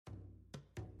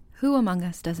Who among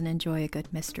us doesn't enjoy a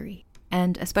good mystery?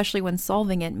 And especially when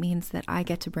solving it means that I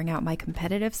get to bring out my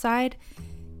competitive side,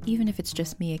 even if it's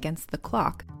just me against the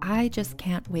clock. I just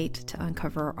can't wait to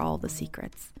uncover all the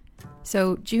secrets.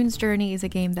 So June's Journey is a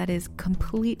game that is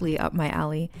completely up my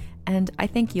alley, and I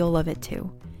think you'll love it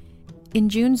too. In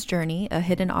June's Journey, a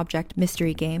hidden object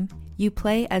mystery game, you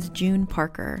play as June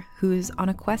Parker, who's on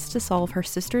a quest to solve her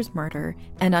sister's murder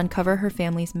and uncover her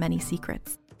family's many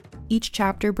secrets. Each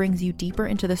chapter brings you deeper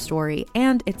into the story,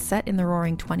 and it's set in the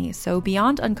Roaring '20s, so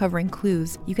beyond uncovering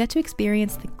clues, you get to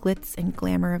experience the glitz and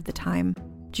glamour of the time.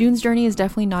 June's Journey is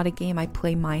definitely not a game I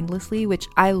play mindlessly, which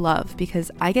I love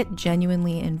because I get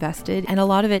genuinely invested, and a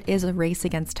lot of it is a race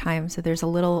against time, so there's a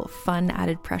little fun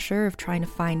added pressure of trying to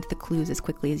find the clues as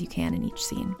quickly as you can in each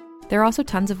scene. There are also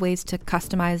tons of ways to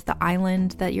customize the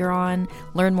island that you're on,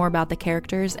 learn more about the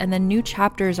characters, and then new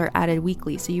chapters are added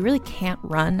weekly, so you really can't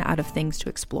run out of things to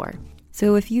explore.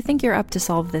 So if you think you're up to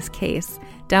solve this case,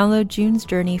 download June's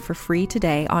Journey for free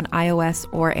today on iOS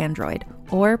or Android,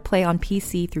 or play on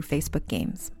PC through Facebook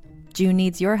Games. June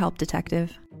needs your help,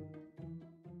 detective.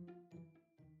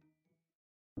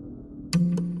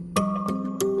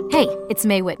 Hey, it's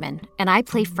Mae Whitman, and I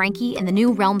play Frankie in the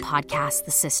new Realm podcast,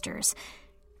 The Sisters.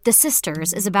 The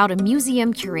Sisters is about a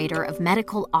museum curator of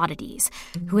medical oddities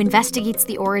who investigates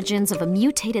the origins of a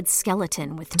mutated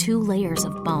skeleton with 2 layers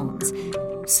of bones.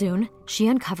 Soon, she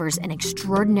uncovers an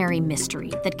extraordinary mystery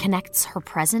that connects her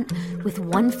present with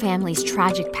one family's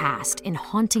tragic past in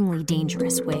hauntingly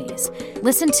dangerous ways.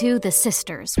 Listen to The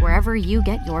Sisters wherever you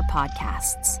get your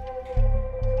podcasts.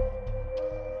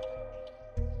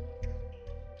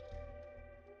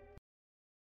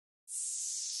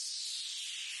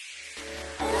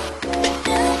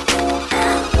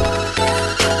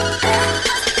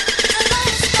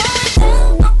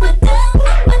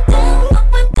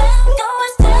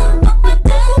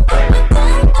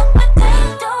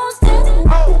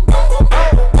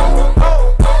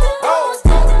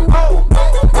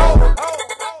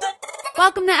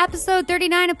 Welcome to episode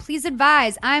 39 of Please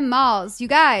Advise. I'm Malls. You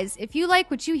guys, if you like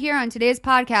what you hear on today's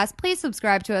podcast, please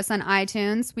subscribe to us on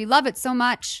iTunes. We love it so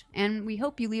much, and we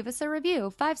hope you leave us a review.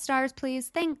 5 stars, please.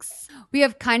 Thanks. We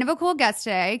have kind of a cool guest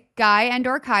today, Guy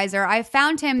and/or Kaiser. I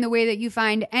found him the way that you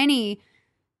find any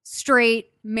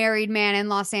straight married man in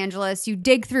Los Angeles. You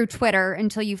dig through Twitter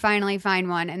until you finally find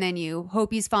one, and then you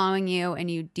hope he's following you, and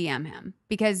you DM him,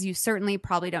 because you certainly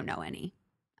probably don't know any.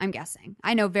 I'm guessing.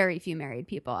 I know very few married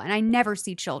people, and I never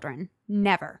see children.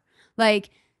 Never.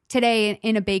 Like today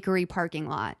in a bakery parking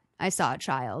lot, I saw a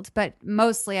child, but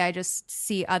mostly I just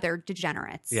see other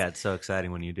degenerates. Yeah, it's so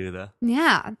exciting when you do, though.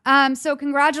 Yeah. So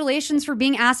congratulations for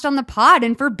being asked on the pod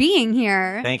and for being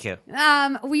here. Thank you.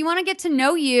 We want to get to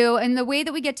know you, and the way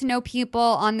that we get to know people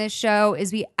on this show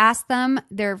is we ask them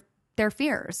their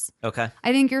fears. Okay.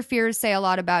 I think your fears say a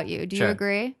lot about you. Do Sure. you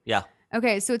agree? Yeah.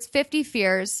 Okay, so it's 50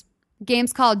 fears.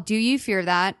 Game's called Do You Fear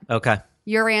That? Okay.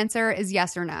 Your answer is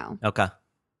yes or no. Okay.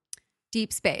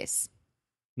 Deep space.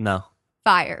 No.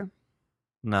 Fire.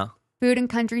 No. Food in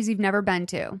countries you've never been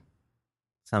to.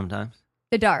 Sometimes.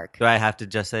 The dark. Do I have to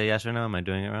just say yes or no? Am I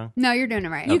doing it wrong? No, you're doing it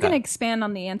right. You Okay. can expand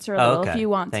on the answer a little Okay. if you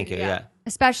want Thank to. you. Yeah.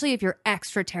 Especially if you're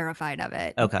extra terrified of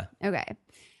it. Okay. Okay.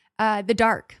 The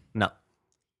dark. No.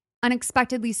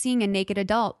 Unexpectedly seeing a naked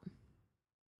adult.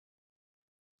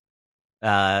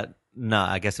 No,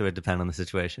 I guess it would depend on the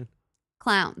situation.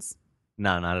 Clowns.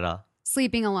 No, not at all.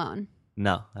 Sleeping alone.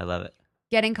 No, I love it.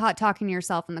 Getting caught talking to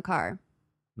yourself in the car.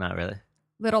 Not really.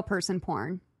 Little person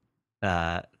porn.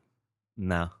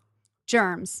 No.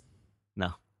 Germs.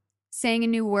 No. Saying a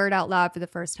new word out loud for the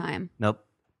first time. Nope.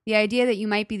 The idea that you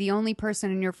might be the only person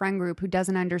in your friend group who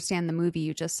doesn't understand the movie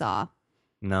you just saw.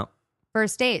 No.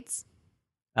 First dates.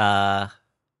 No, I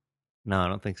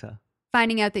don't think so.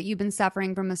 Finding out that you've been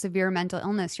suffering from a severe mental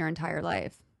illness your entire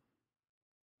life.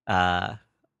 I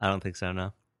don't think so,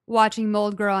 no. Watching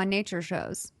mold grow on nature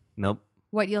shows. Nope.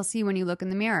 What you'll see when you look in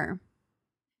the mirror.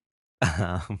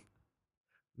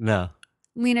 No.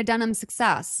 Lena Dunham's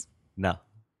success. No.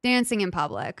 Dancing in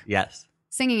public. Yes.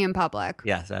 Singing in public.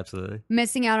 Yes, absolutely.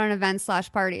 Missing out on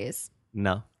events/parties.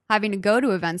 No. Having to go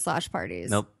to events/parties.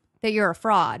 Nope. That you're a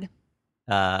fraud.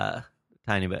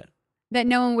 Tiny bit. That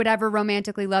no one would ever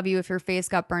romantically love you if your face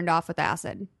got burned off with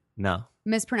acid. No.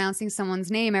 Mispronouncing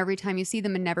someone's name every time you see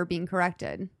them and never being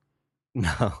corrected.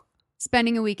 No.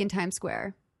 Spending a week in Times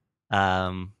Square.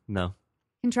 No.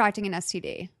 Contracting an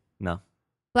STD. No.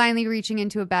 Blindly reaching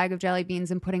into a bag of jelly beans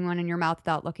and putting one in your mouth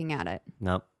without looking at it.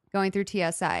 Nope. Going through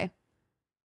TSA.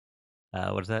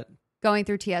 What is that? Going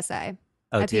through TSA.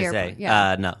 Oh, At the TSA. airport,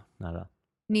 yeah. No, not at all.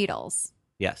 Needles.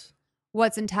 Yes.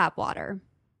 What's in tap water.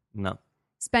 No.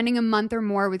 Spending a month or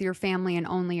more with your family and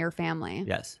only your family.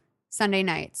 Yes. Sunday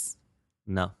nights.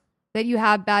 No. That you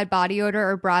have bad body odor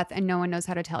or breath and no one knows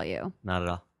how to tell you. Not at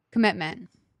all. Commitment.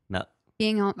 No.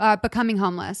 Becoming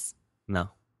homeless. No.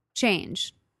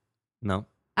 Change. No.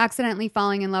 Accidentally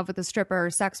falling in love with a stripper or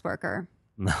sex worker.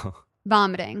 No.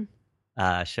 Vomiting.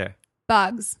 Sure.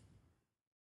 Bugs.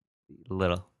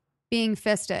 Little. Being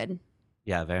fisted.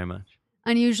 Yeah, very much.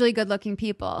 Unusually good-looking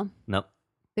people. Nope.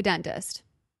 The dentist.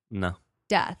 No.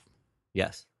 Death.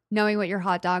 Yes. Knowing what your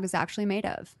hot dog is actually made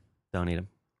of. Don't eat them.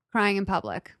 Crying in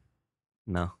public.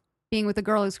 No. Being with a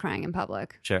girl who's crying in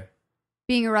public. Sure.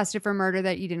 Being arrested for murder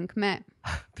that you didn't commit.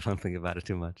 Don't think about it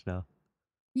too much, no.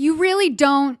 You really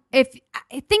don't.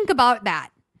 Think about that.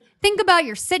 Think about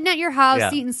you're sitting at your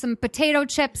house eating some potato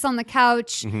chips on the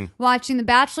couch, watching The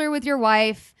Bachelor with your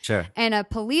wife. Sure. And a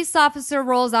police officer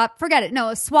rolls up. Forget it. No,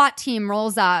 a SWAT team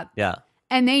rolls up. Yeah.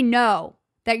 And they know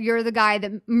that you're the guy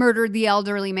that murdered the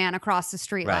elderly man across the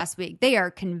street last week. They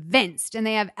are convinced, and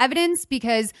they have evidence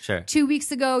because 2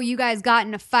 weeks ago you guys got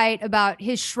in a fight about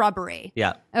his shrubbery.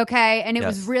 Yeah. Okay? And it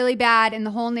was really bad, and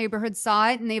the whole neighborhood saw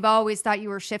it, and they've always thought you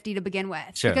were shifty to begin with.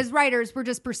 Sure. Because writers were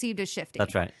just perceived as shifty.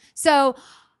 That's right. So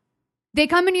they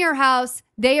come into your house,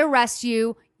 they arrest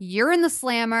you, you're in the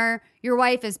slammer, your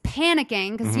wife is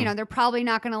panicking because, you know, they're probably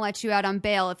not going to let you out on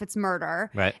bail if it's murder.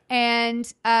 Right.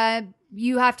 And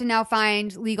you have to now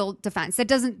find legal defense.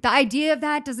 The idea of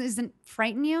that doesn't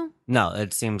frighten you? No,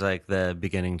 it seems like the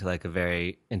beginning to like a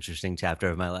very interesting chapter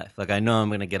of my life. Like I know I'm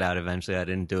going to get out eventually. I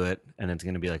didn't do it, and it's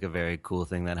going to be like a very cool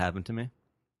thing that happened to me.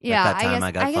 Yeah, like that time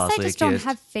I guess I just don't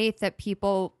have faith that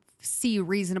people see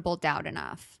reasonable doubt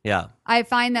enough. Yeah. I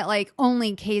find that like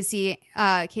only Casey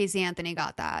Anthony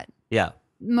got that. Yeah.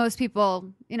 Most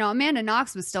people, you know, Amanda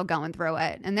Knox was still going through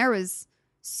it, and there was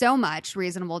so much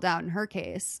reasonable doubt in her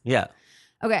case. Yeah.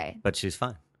 Okay. But she's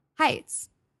fine. Heights.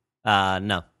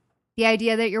 No. The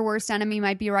idea that your worst enemy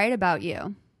might be right about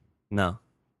you. No.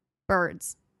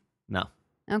 Birds. No.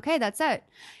 Okay, that's it.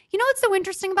 You know what's so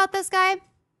interesting about this guy?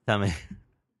 Tell me.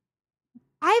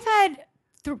 I've had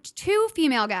two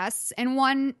female guests and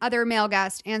one other male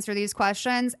guest answer these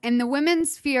questions, and the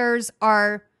women's fears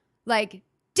are like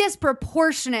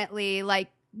disproportionately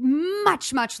like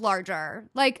much larger.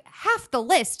 Like half the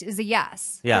list is a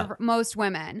yes for most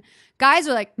women. Guys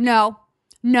are like no.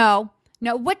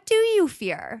 What do you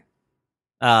fear?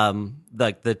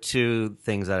 Like the two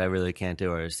things that I really can't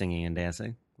do are singing and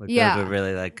dancing. Like those are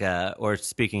really like or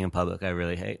speaking in public I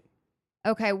really hate.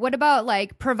 Okay, what about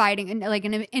like providing, like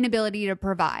an inability to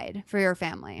provide for your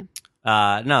family?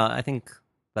 No, I think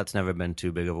that's never been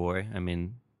too big of a worry. I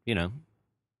mean, you know.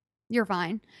 You're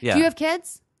fine. Yeah. Do you have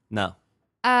kids? No.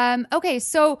 Okay,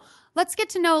 so let's get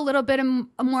to know a little bit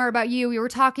more about you. We were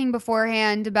talking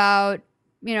beforehand about,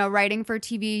 you know, writing for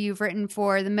TV. You've written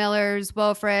for The Millers,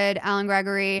 Wilfred, Alan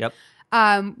Gregory. Yep.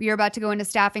 You're about to go into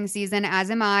staffing season,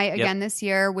 as am I, again this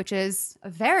year, which is a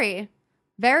very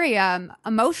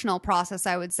emotional process,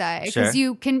 I would say, because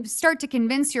you can start to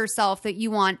convince yourself that you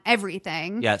want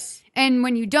everything. Yes. And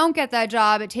when you don't get that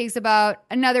job, it takes about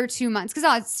another 2 months,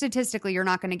 because statistically you're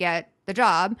not going to get the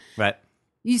job. Right.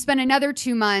 You spend another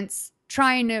 2 months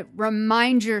trying to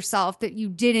remind yourself that you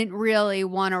didn't really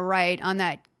want to write on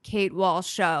that Kate Walsh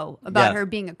show about her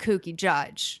being a kooky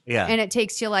judge. Yeah. And it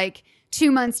takes you like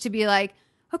 2 months to be like,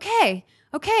 okay,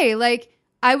 like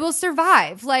I will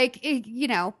survive. Like, you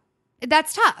know,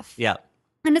 that's tough. Yeah.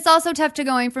 And it's also tough to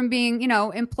going from being, you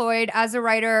know, employed as a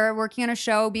writer, working on a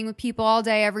show, being with people all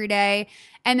day, every day,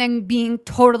 and then being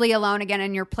totally alone again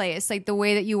in your place, like the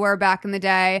way that you were back in the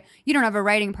day. You don't have a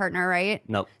writing partner, right?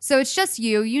 Nope. So it's just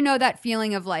you. You know that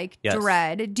feeling of like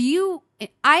dread.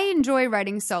 I enjoy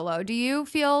writing solo. Do you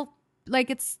feel like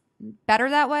it's better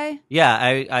that way?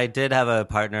 Yeah, I did have a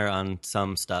partner on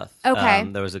some stuff. Okay.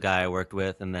 There was a guy I worked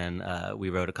with, and then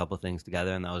we wrote a couple things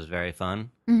together, and that was very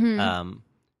fun.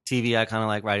 TV, I kind of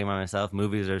like writing by myself.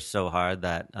 Movies are so hard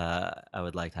that I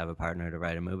would like to have a partner to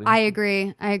write a movie. I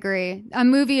agree. A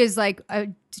movie is like a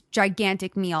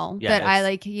gigantic meal that I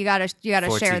like. You gotta share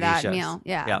TV that shows. meal.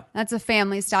 Yeah, that's a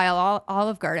family style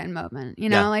Olive Garden moment. You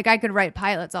know, like I could write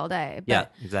pilots all day. But, yeah,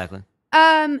 exactly.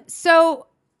 So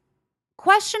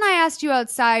question I asked you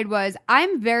outside was,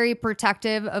 I'm very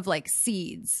protective of like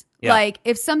seeds. Yeah. Like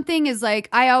if something is like,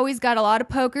 I always got a lot of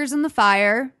pokers in the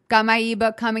fire. Got my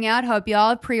ebook coming out. Hope you all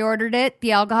have pre-ordered it.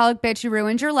 The Alcoholic Bitch Who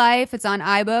Ruined Your Life. It's on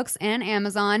iBooks and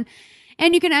Amazon.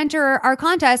 And you can enter our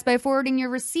contest by forwarding your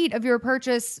receipt of your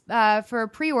purchase for a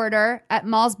pre-order at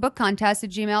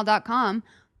mallsbookcontest@gmail.com.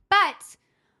 But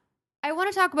I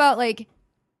want to talk about like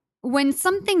when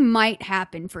something might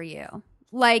happen for you.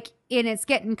 like, and it's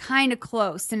getting kind of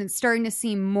close and it's starting to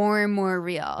seem more and more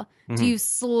real, do you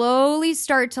slowly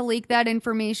start to leak that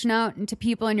information out into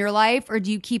people in your life, or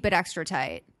do you keep it extra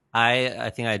tight?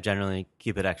 I think I generally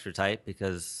keep it extra tight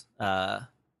because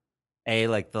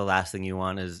like the last thing you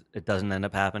want is it doesn't end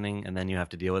up happening, and then you have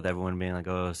to deal with everyone being like,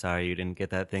 "Oh, sorry, you didn't get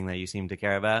that thing that you seem to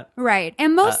care about." Right,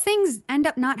 and most things end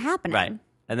up not happening. Right,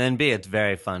 and then B, it's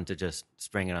very fun to just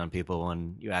spring it on people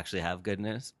when you actually have good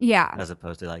news. Yeah, as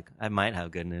opposed to like, I might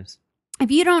have good news. If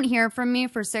you don't hear from me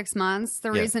for 6 months,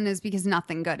 the reason is because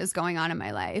nothing good is going on in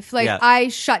my life. Like I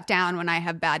shut down when I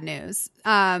have bad news,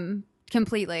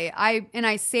 completely.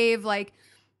 I save like.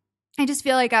 I just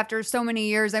feel like after so many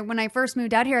years, when I first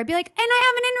moved out here, I'd be like, and I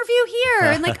have an interview here,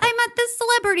 and like I met this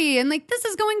celebrity, and like this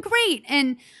is going great.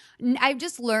 And I've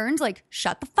just learned, like,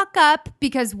 shut the fuck up,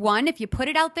 because one, if you put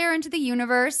it out there into the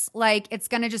universe, like it's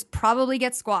gonna just probably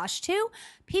get squashed. Two,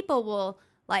 people will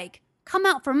like come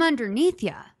out from underneath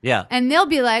you. Yeah. And they'll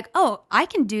be like, oh, I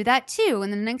can do that too.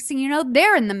 And the next thing you know,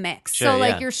 they're in the mix. Sure, so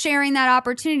like you're sharing that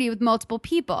opportunity with multiple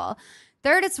people.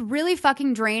 Third, it's really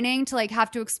fucking draining to like have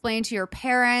to explain to your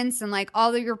parents and like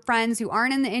all of your friends who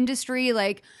aren't in the industry,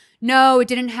 like, no, it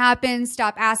didn't happen.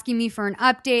 Stop asking me for an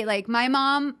update. Like my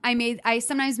mom, I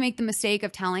sometimes make the mistake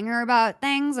of telling her about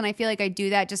things, and I feel like I do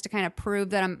that just to kind of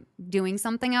prove that I'm doing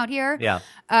something out here. Yeah.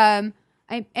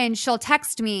 And she'll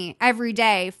text me every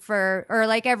day or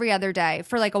like every other day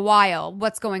for like a while,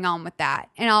 what's going on with that.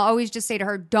 And I'll always just say to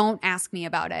her, don't ask me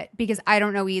about it because I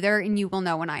don't know either, and you will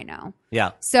know when I know.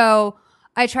 Yeah. So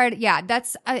I tried,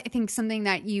 that's, I think, something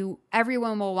that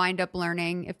everyone will wind up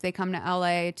learning if they come to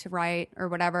LA to write or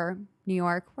whatever, New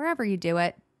York, wherever you do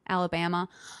it, Alabama.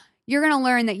 You're going to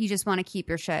learn that you just want to keep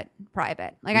your shit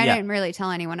private. Like I didn't really tell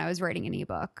anyone I was writing an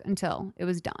ebook until it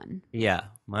was done. Yeah.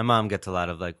 My mom gets a lot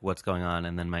of like, what's going on?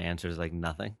 And then my answer is like,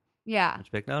 nothing. Yeah.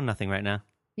 She's like, no, nothing right now.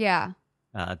 Yeah.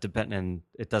 And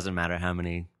it doesn't matter how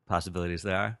many possibilities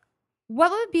there are.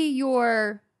 What would be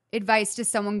your advice to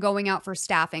someone going out for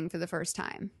staffing for the first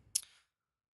time?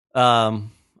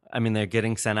 I mean, they're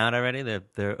getting sent out already.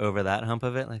 They're over that hump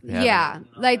of it. Like they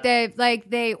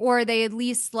at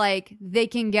least like they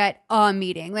can get a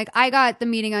meeting. Like I got the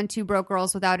meeting on Two Broke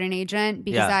Girls Without an Agent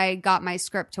because I got my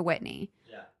script to Whitney.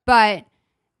 Yeah. But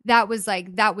that was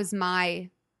my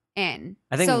in.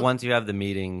 I think once you have the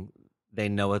meeting, they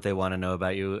know what they want to know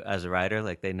about you as a writer.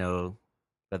 Like they know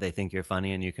that they think you're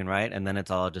funny and you can write, and then it's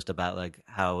all just about like,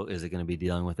 how is it going to be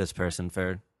dealing with this person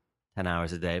for 10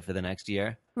 hours a day for the next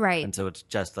year? Right. And so it's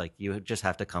just like, you just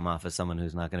have to come off as someone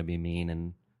who's not going to be mean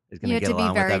and is going to get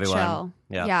along with everyone. Chill.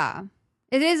 Yeah. Yeah.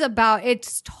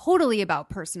 It's totally about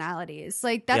personalities.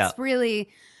 Like that's really,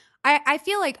 I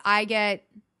feel like I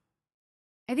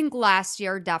think last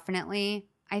year, definitely,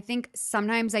 I think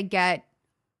sometimes I get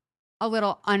a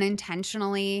little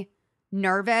unintentionally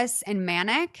nervous and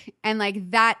manic, and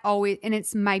like that always, and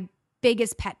it's my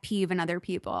biggest pet peeve in other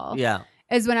people. Yeah.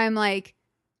 Is when I'm like,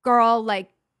 girl, like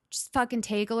just fucking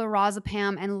take a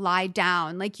lorazepam and lie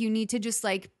down. Like you need to just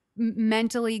like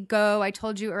mentally go. I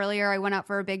told you earlier, I went out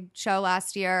for a big show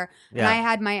last year and I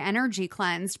had my energy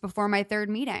cleansed before my third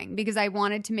meeting because I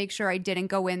wanted to make sure I didn't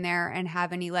go in there and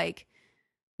have any like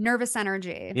nervous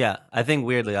energy. Yeah. I think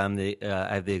weirdly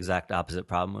I have the exact opposite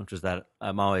problem, which is that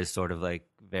I'm always sort of like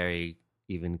very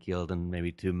even keeled and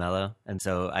maybe too mellow. And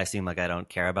so I seem like I don't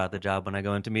care about the job when I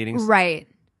go into meetings. Right.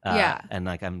 Yeah. And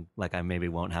I maybe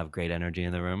won't have great energy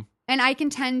in the room. And I can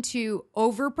tend to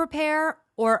over prepare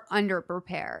or under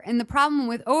prepare. And the problem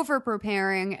with over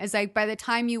preparing is like by the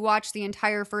time you watch the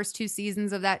entire first 2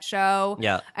 seasons of that show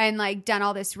and like done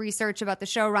all this research about the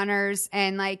showrunners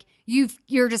and like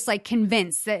you're just like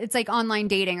convinced that it's like online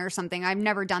dating or something. I've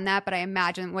never done that, but I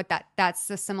imagine that's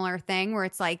a similar thing where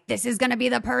it's like, this is going to be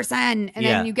the person. And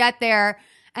then you get there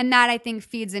and that I think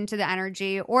feeds into the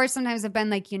energy. Or sometimes I've been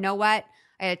like, you know what?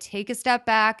 I had to take a step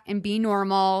back and be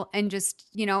normal and just,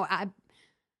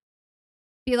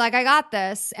 be like, I got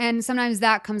this. And sometimes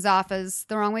that comes off as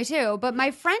the wrong way too. But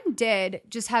my friend did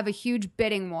just have a huge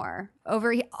bidding war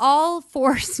over all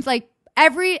forced, like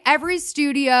every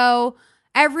studio,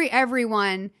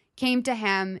 everyone came to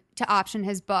him to option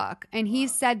his book. And he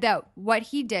said that what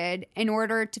he did in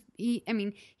order to, he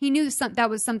knew that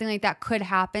was something like that could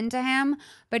happen to him.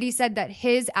 But he said that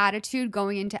his attitude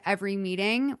going into every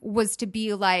meeting was to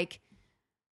be like,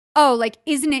 oh, like,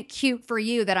 isn't it cute for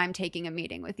you that I'm taking a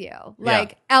meeting with you?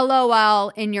 Like, LOL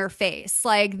in your face.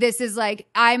 Like, this is like,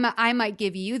 I might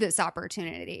give you this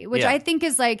opportunity, which I think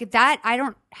is like that. I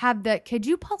don't have could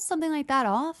you pull something like that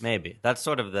off? Maybe. That's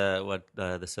sort of what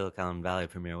the Silicon Valley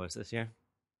premiere was this year.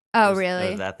 Oh,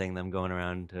 really? That thing, them going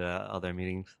around to all their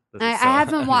meetings. I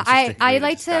haven't watched. I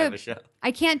like to. Show.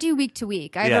 I can't do week to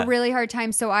week. I have a really hard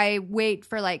time, so I wait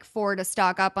for like 4 to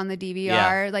stock up on the DVR.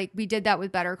 Yeah. Like we did that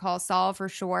with Better Call Saul for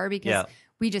sure because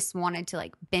we just wanted to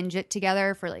like binge it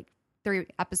together for like 3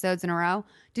 episodes in a row.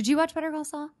 Did you watch Better Call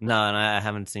Saul? No, and I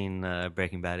haven't seen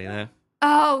Breaking Bad either.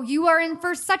 Oh, you are in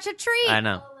for such a treat. I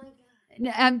know.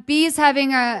 B's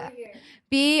having a.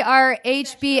 B, our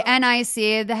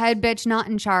HBNIC, the head bitch not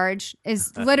in charge,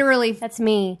 is literally. That's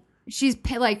me. She's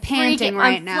like panting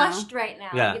right now. I'm flushed right now.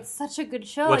 Yeah. Like, it's such a good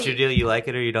show. What's your deal? You like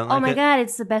it or you don't like it? Oh my God,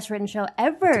 it's the best written show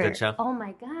ever. It's a good show. Oh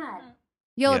my God.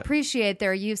 You'll appreciate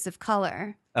their use of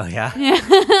color. Oh, yeah? Yeah.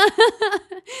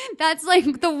 That's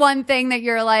like the one thing that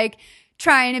you're like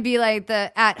trying to be like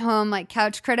the at-home like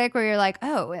couch critic where you're like,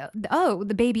 oh,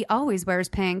 the baby always wears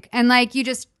pink. And like you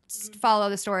just follow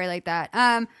the story like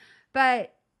that.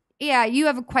 But yeah, you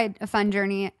have quite a fun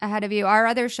journey ahead of you. Our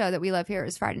other show that we love here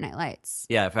is Friday Night Lights.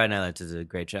 Yeah, Friday Night Lights is a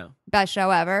great show. Best show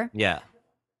ever. Yeah.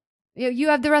 You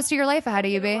have the rest of your life ahead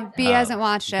of you, B. B hasn't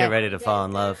watched it. Get ready to fall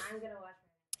in love.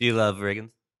 Do you love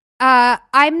Riggins?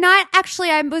 I'm not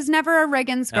actually. I was never a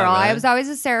Riggins girl. Oh, really? I was always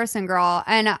a Saracen girl,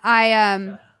 and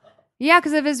yeah,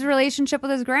 because of his relationship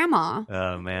with his grandma.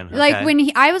 Oh man! Okay. Like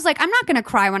when I was like, I'm not gonna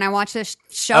cry when I watch this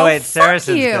show. Oh wait, Fuck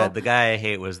Saracen's you. good. The guy I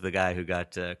hate was the guy who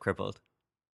got crippled.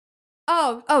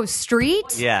 Oh,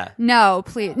 Street? Yeah. No,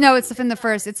 please, no. It's in the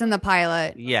first. It's in the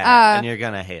pilot. Yeah, and you're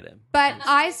gonna hate him. But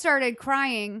I started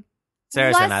crying.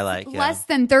 Saracen, I like. Yeah. Less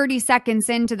than 30 seconds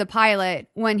into the pilot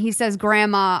when he says,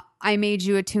 "Grandma, I made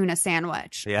you a tuna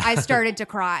sandwich." Yeah. I started to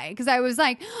cry because I was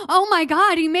like, "Oh my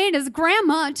God, he made his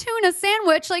grandma a tuna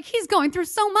sandwich. Like he's going through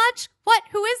so much. What?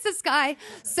 Who is this guy?"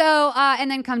 So,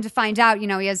 and then come to find out, he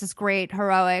has this great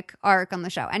heroic arc on the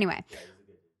show. Anyway,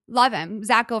 love him.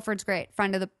 Zach Guilford's great.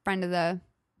 Friend of the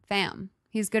fam.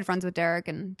 He's good friends with Derek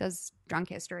and does Drunk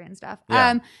History and stuff.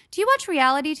 Yeah. Do you watch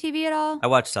reality TV at all? I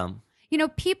watch some.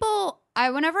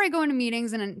 Whenever I go into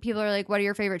meetings and people are like, "What are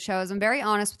your favorite shows?" I'm very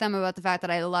honest with them about the fact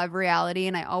that I love reality,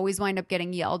 and I always wind up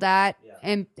getting yelled at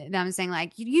and them saying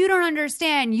like, "You don't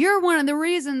understand. You're one of the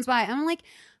reasons why." I'm like,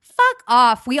 "Fuck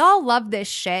off. We all love this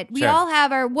shit. We all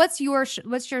have our. What's your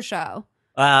show?"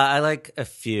 I like a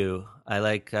few. I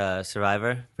like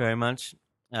Survivor very much.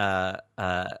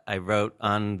 I wrote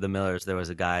on The Millers. There was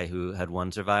a guy who had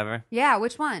won Survivor. Yeah,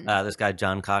 which one? This guy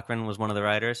John Cochran was one of the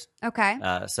writers. Okay.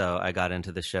 So I got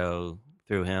into the show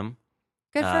through him.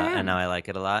 Good for him. And now I like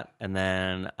it a lot. And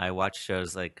then I watch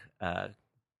shows like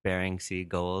Bering Sea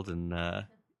Gold and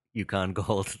Yukon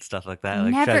Gold and stuff like that.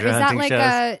 Like Never. treasure Is that hunting like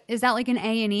shows. is that like an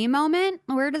A&E moment?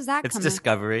 Where does that It's come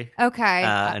Discovery. in? Okay.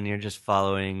 And you're just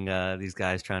following these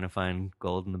guys trying to find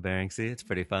gold in the Bering Sea. It's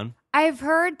pretty fun. I've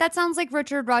heard that sounds like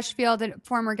Richard Rushfield, a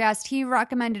former guest. He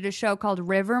recommended a show called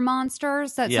River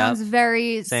Monsters. That sounds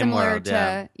very Same similar world,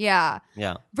 to Yeah.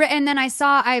 And then I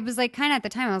was like, kind of at the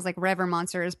time, I was like, River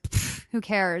Monsters, pff, who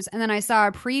cares? And then I saw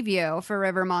a preview for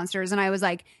River Monsters, and I was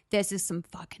like, this is some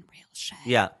fucking real shit.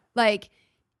 Yeah. Like,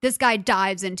 this guy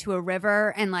dives into a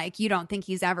river, and like, you don't think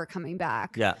he's ever coming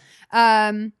back. Yeah.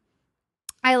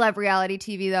 I love reality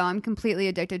TV, though. I'm completely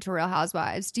addicted to Real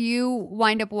Housewives. Do you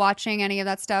wind up watching any of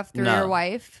that stuff through your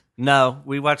wife? No,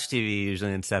 we watch TV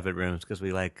usually in separate rooms because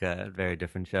we like very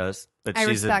different shows. But I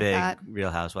she's a respect big that.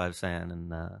 Real Housewives fan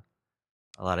and a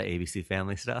lot of ABC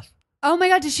Family stuff. Oh my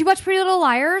God, did she watch Pretty Little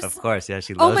Liars? Of course, yeah,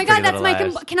 she loves Oh my God, Pretty that's Little my.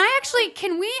 Liars.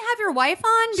 Can we have your wife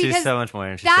on? Because She's so much more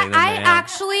interesting that than I I am.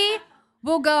 actually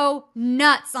will go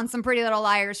nuts on some Pretty Little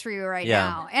Liars for you right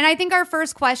now. And I think our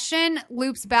first question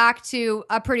loops back to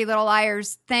a Pretty Little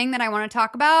Liars thing that I want to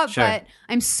talk about, Sure. but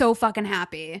I'm so fucking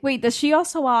happy. Wait, does she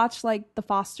also watch like The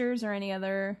Fosters or any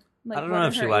other? Like, I don't what know are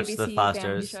if she her watched ABC The family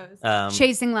Fosters. shows?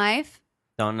 Chasing Life.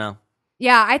 Don't know.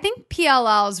 Yeah, I think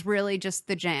PLL is really just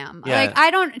the jam. Yeah.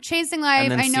 Like, Chasing Life,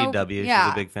 And then I know. CW, yeah.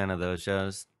 she's a big fan of those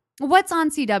shows. What's on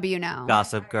CW now?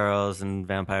 Gossip Girls and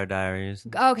Vampire Diaries.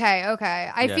 Okay.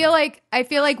 I Yeah.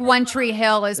 feel like One Tree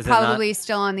Hill is Is it probably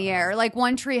still on the air. Like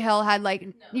One Tree Hill had like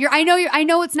I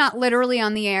know it's not literally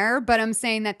on the air, but I'm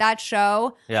saying that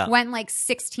show went like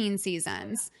 16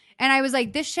 seasons. And I was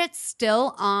like, this shit's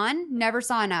still on. Never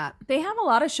saw an up. They have a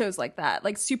lot of shows like that.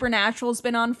 Like Supernatural's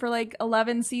been on for like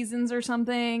 11 seasons or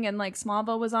something, and like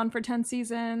Smallville was on for 10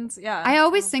 seasons. Yeah. I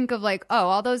always think of like, oh,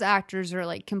 all those actors are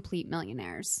like complete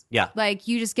millionaires. Yeah. Like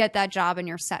you just get that job and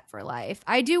you're set for life.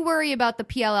 I do worry about the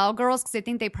PLL girls because I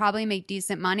think they probably make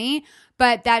decent money,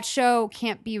 but that show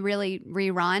can't be really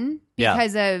rerun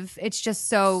because of it's just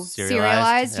so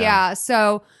serialized. Yeah.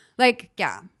 So like,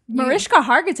 yeah. Mariska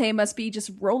Hargitay must be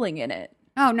just rolling in it.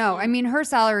 Oh no, I mean her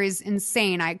salary is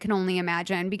insane. I can only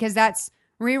imagine because that's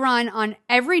rerun on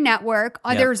every network.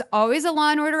 Yep. There's always a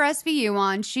Law & Order SVU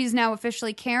on. She's now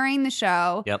officially carrying the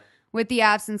show. Yep. With the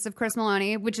absence of Chris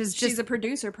Maloney, which is just... She's a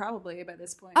producer probably by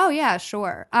this point. Oh, yeah,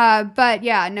 sure. But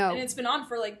yeah, no. And it's been on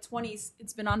for like 20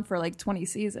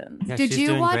 seasons. Yeah, Did she's you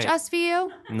doing watch great.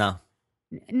 SVU? No.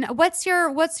 No, what's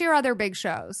your other big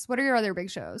shows? What are your other big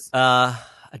shows? I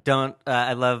don't.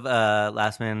 I love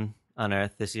Last Man on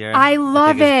Earth this year. I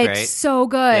love think it's it. great. So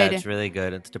good. Yeah, it's really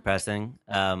good. It's depressing.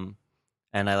 And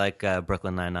I like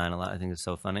Brooklyn Nine-Nine a lot. I think it's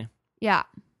so funny. Yeah.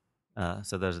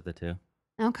 So those are the two.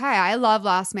 Okay, I love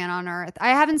Last Man on Earth. I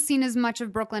haven't seen as much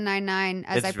of Brooklyn Nine-Nine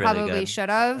as It's I really probably good. should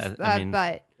have, I mean,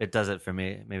 but it does it for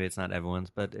me. Maybe it's not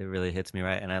everyone's, but it really hits me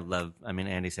right. And I mean,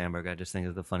 Andy Samberg, I just think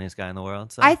is the funniest guy in the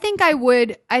world. So I think I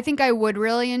would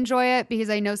really enjoy it because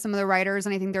I know some of the writers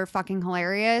and I think they're fucking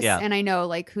hilarious. Yeah. And I know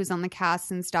like who's on the cast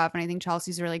and stuff, and I think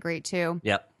Chelsea's really great too.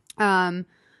 Yep.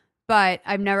 But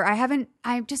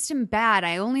I just am bad.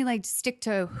 I only like stick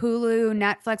to Hulu,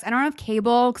 Netflix. I don't have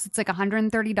cable because it's like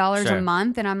 $130 Sure. a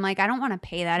month. And I'm like, I don't want to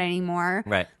pay that anymore.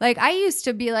 Right. Like I used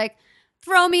to be like,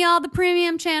 throw me all the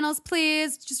premium channels,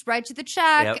 please. Just write you the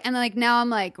check. Yep. And like now I'm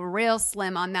like real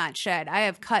slim on that shit. I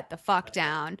have cut the fuck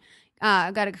down.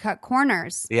 I've got to cut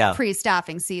corners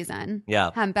pre-staffing season. Yeah.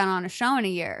 Haven't been on a show in a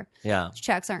year. Yeah.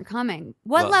 Checks aren't coming.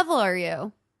 What Well- level are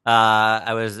you?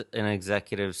 I was an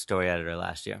executive story editor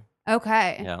last year.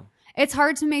 Okay. Yeah. It's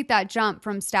hard to make that jump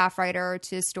from staff writer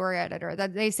to story editor.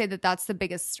 That they say that that's the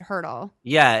biggest hurdle.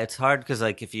 Yeah, it's hard because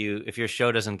like if your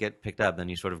show doesn't get picked up, then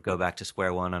you sort of go back to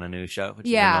square one on a new show, which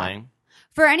is annoying.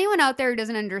 For anyone out there who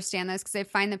doesn't understand this, because I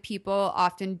find that people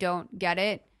often don't get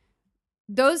it,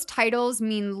 those titles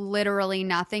mean literally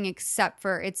nothing except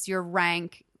for it's your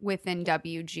rank within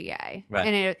WGA, Right.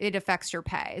 and it affects your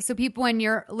pay. So people, when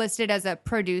you're listed as a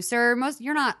producer,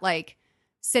 you're not like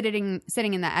sitting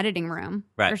in the editing room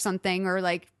Right. or something, or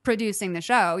like producing the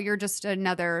show. You're just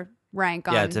another rank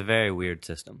on. Yeah, it's a very weird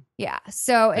system. Yeah.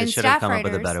 So They and should have staff come writers,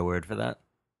 up with a better word for that.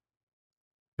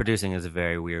 Producing is a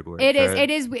very weird word.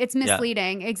 It's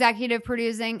misleading. Executive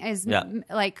producing is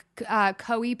like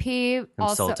co-EP,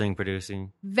 also Consulting,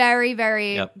 producing. very,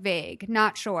 very Yep. vague.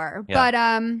 Not sure. Yeah.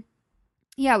 But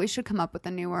yeah, we should come up with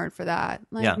a new word for that.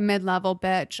 Like Yeah. mid-level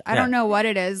bitch. I Yeah. don't know what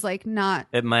it is. Like not.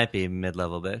 It might be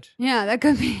mid-level bitch. Yeah, that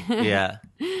could be. Yeah.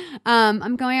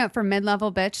 I'm going out for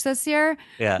mid-level bitch this year.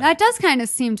 Yeah. That does kind of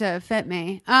seem to fit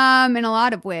me. In a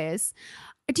lot of ways.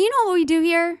 Do you know what we do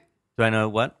here? Do I know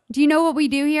what? Do you know what we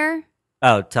do here?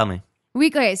 Oh, tell me.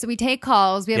 So we take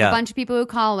calls. We have a bunch of people who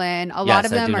call in. A lot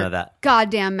of I them do know are that.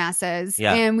 goddamn messes.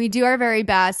 Yeah. And we do our very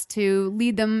best to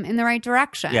lead them in the right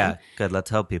direction. Yeah, good. Let's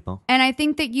help people. And I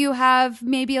think that you have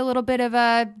maybe a little bit of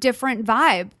a different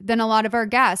vibe than a lot of our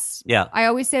guests. Yeah. I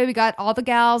always say we got all the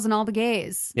gals and all the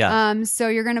gays. Yeah. So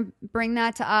you're going to bring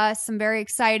that to us. I'm very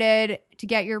excited to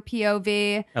get your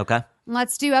POV. Okay.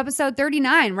 Let's do episode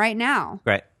 39 right now.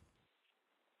 Great.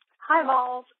 Hi,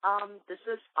 Malls. This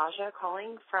is Aja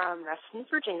calling from Reston,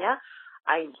 Virginia.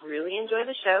 I really enjoy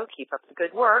the show. Keep up the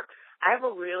good work. I have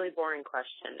a really boring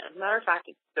question. As a matter of fact,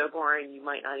 it's so boring you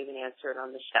might not even answer it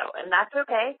on the show. And that's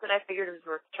okay, but I figured it was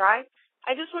worth a try.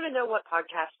 I just want to know what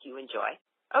podcast you enjoy.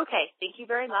 Okay, thank you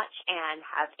very much, and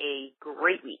have a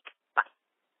great week. Bye.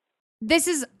 This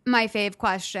is my fave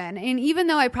question. And even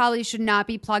though I probably should not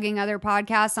be plugging other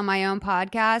podcasts on my own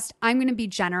podcast, I'm going to be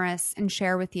generous and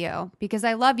share with you because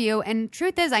I love you. And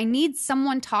truth is, I need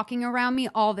someone talking around me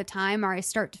all the time or I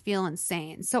start to feel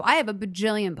insane. So I have a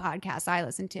bajillion podcasts I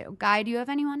listen to. Guy, do you have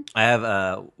anyone? I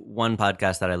have one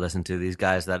podcast that I listen to. These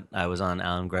guys that I was on,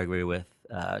 Alan Gregory with,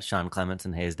 Sean Clements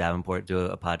and Hayes Davenport, do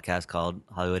a podcast called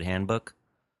Hollywood Handbook.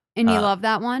 And you love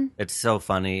that one? It's so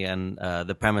funny. And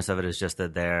the premise of it is just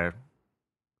that they're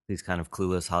these kind of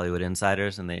clueless Hollywood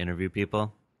insiders and they interview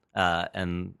people.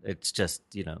 And it's just,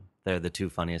 they're the two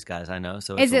funniest guys I know.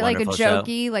 So it's is it like a wonderful show.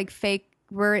 jokey, like fake,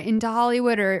 we're into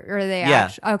Hollywood or are they Yeah.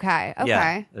 actually? Okay.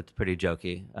 Yeah, it's pretty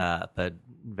jokey, but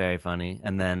very funny.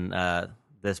 And then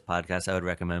this podcast I would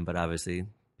recommend, but obviously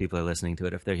people are listening to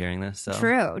it if they're hearing this. So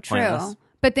True. pointless.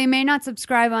 But they may not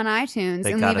subscribe on iTunes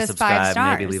They and gotta leave us subscribe, 5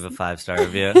 stars. maybe leave a 5-star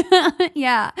review.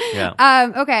 Yeah.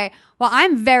 Yeah. Okay. Well,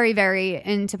 I'm very, very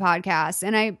into podcasts,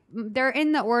 and they're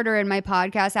in the order in my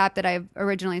podcast app that I've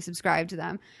originally subscribed to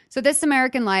them. So This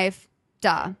American Life,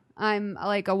 duh. I'm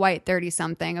like a white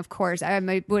 30-something. Of course, I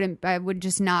would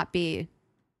just not be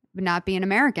an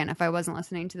American if I wasn't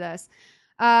listening to this.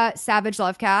 Savage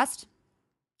Lovecast,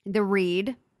 The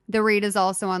Read. The Read is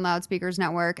also on Loudspeakers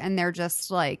Network, and they're just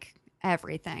like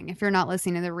everything. If you're not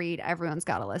listening to The Read, everyone's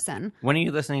got to listen. When are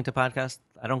you listening to podcasts?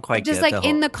 I don't quite just get like the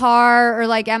in whole- the car or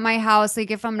like at my house, like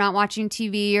if I'm not watching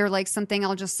TV or like something,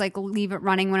 I'll just like leave it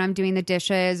running when I'm doing the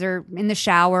dishes, or in the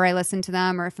shower I listen to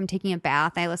them, or if I'm taking a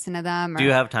bath I listen to them. Or, Do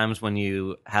you have times when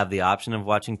you have the option of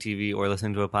watching TV or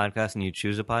listening to a podcast and you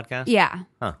choose a podcast? Yeah.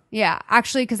 Huh. Yeah,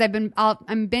 actually, because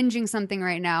I'm binging something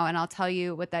right now, and I'll tell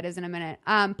you what that is in a minute.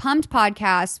 Pumped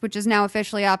podcast, which is now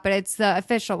officially up, but it's the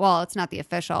official. Well, it's not the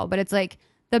official, but it's like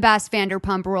the best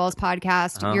Vanderpump Rules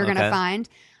podcast you're gonna find.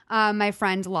 My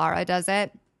friend Laura does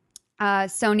it.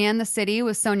 Sonia in the City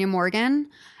with Sonia Morgan.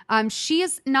 She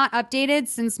is not updated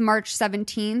since March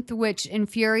 17th, which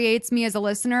infuriates me as a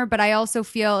listener, but I also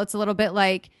feel it's a little bit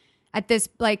like at this,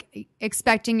 like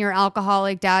expecting your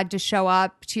alcoholic dad to show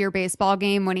up to your baseball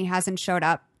game when he hasn't showed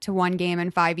up to one game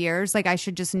in 5 years. Like I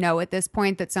should just know at this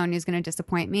point that Sonia's going to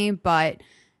disappoint me, but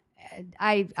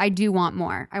I do want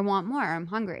more. I want more. I'm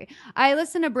hungry. I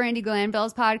listen to Brandi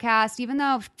Glanville's podcast, even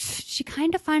though she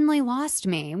kind of finally lost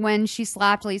me when she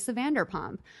slapped Lisa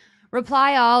Vanderpump.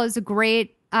 Reply All is a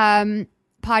great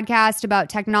podcast about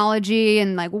technology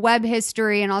and like web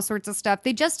history and all sorts of stuff.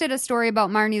 They just did a story about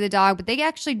Marnie the dog, but they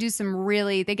actually do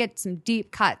they get some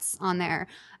deep cuts on there.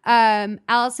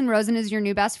 Allison Rosen is Your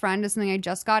New Best Friend is something I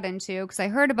just got into because I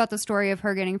heard about the story of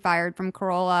her getting fired from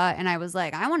Corolla, and I was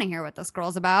like, I want to hear what this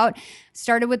girl's about.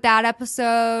 Started with that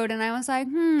episode, and I was like,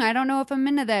 I don't know if I'm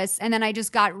into this. And then I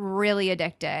just got really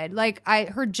addicted. Like I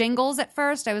heard jingles at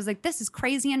first. I was like, this is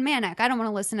crazy and manic. I don't want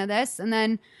to listen to this. And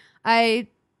then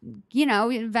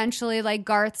eventually, like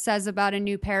Garth says about a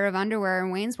new pair of underwear in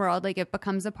Wayne's World, like it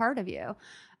becomes a part of you.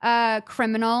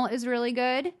 Criminal is really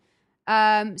good.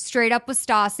 Straight Up with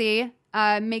Stassi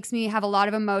makes me have a lot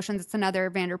of emotions. It's another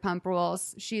Vanderpump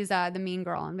Rules. She's the mean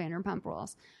girl in Vanderpump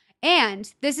Rules.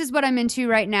 And this is what I'm into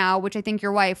right now, which I think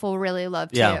your wife will really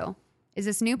love too, is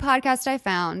this new podcast I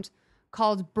found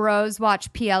called Bros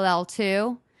Watch PLL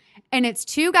 2. And it's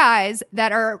two guys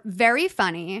that are very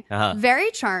funny, very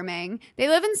charming. They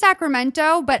live in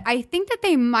Sacramento, but I think that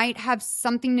they might have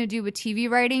something to do with TV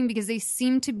writing because they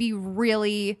seem to be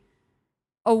really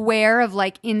aware of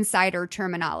like insider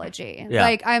terminology. Yeah.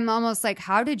 Like I'm almost like,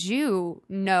 how did you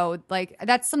know? Like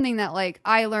that's something that like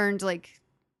I learned like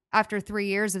after 3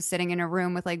 years of sitting in a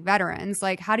room with like veterans.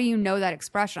 Like how do you know that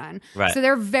expression? Right. So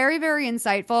they're very, very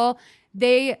insightful.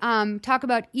 They talk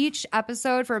about each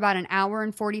episode for about an hour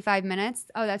and 45 minutes.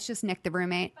 Oh, that's just Nick, the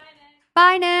roommate.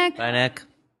 Bye, Nick. Bye, Nick.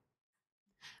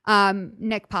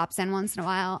 Nick pops in once in a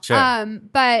while. Sure.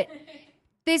 But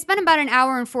they spend about an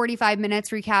hour and 45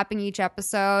 minutes recapping each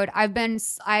episode.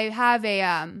 I have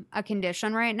a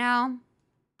condition right now.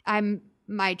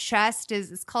 My chest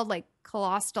it's called like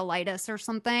cholestolitis or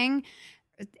something.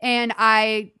 And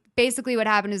basically what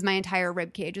happened is my entire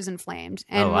rib cage is inflamed.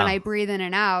 And when I breathe in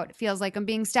and out, it feels like I'm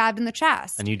being stabbed in the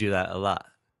chest. And you do that a lot.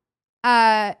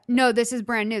 No, this is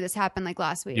brand new. This happened like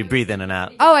last week. You breathe in and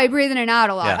out. Oh, I breathe in and out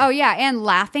a lot. Yeah. Oh, yeah. And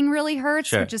laughing really hurts,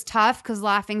 Sure. which is tough because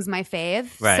laughing's my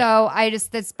fave. Right. So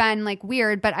it's been like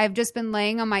weird, but I've just been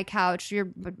laying on my couch.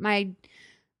 My I was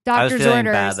doctor's feeling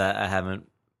orders. bad that I haven't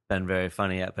been very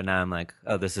funny yet, but now I'm like,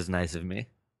 oh, this is nice of me.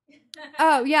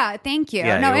 Oh yeah, thank you.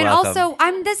 Yeah, no, you're and welcome.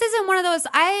 also this isn't one of those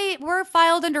we're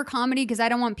filed under comedy because I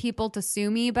don't want people to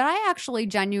sue me, but I actually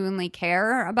genuinely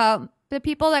care about the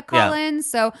people that call in.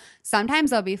 So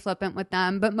sometimes I'll be flippant with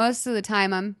them, but most of the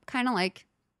time I'm kind of like,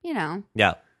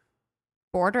 Yeah.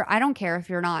 border. I don't care if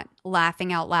you're not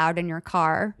laughing out loud in your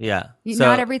car. Yeah.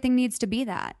 Not everything needs to be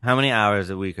that. How many hours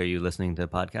a week are you listening to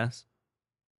podcasts?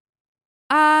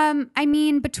 I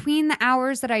mean, between the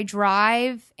hours that I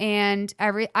drive and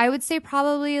I would say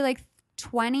probably like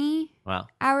 20 Wow.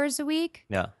 hours a week.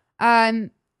 Yeah.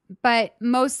 But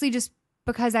mostly just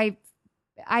because I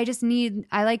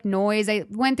like noise. I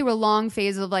went through a long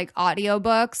phase of like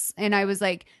audiobooks and I was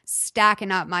like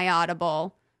stacking up my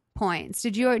Audible points. Do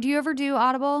you ever do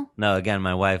Audible? No, again,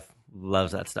 my wife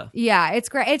loves that stuff. Yeah, it's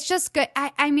great. It's just good.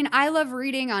 I mean, I love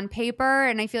reading on paper,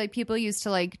 and I feel like people used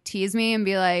to like tease me and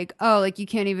be like, oh, like you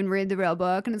can't even read the real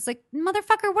book. And it's like,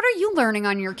 motherfucker, what are you learning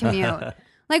on your commute?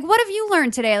 Like, what have you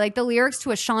learned today? Like the lyrics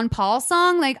to a Sean Paul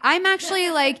song? Like I'm actually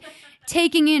like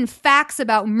taking in facts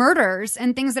about murders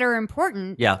and things that are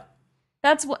important. Yeah.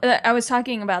 That's what I was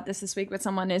talking about this week with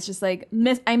someone. It's just like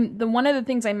one of the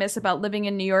things I miss about living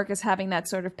in New York is having that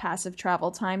sort of passive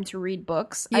travel time to read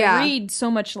books. Yeah. I read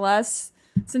so much less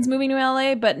since moving to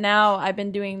LA, but now I've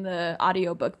been doing the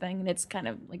audiobook thing and it's kind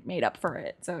of like made up for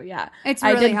it. So yeah, It's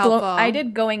really helpful. I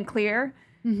did Going Clear,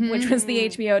 which was the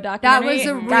HBO That documentary.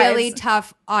 was a Guys, really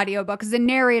tough audiobook because the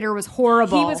narrator was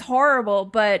horrible. He was horrible,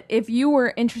 but if you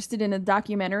were interested in a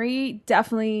documentary,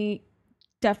 definitely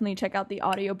definitely check out the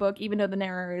audiobook, even though the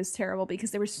narrator is terrible,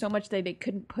 because there was so much that they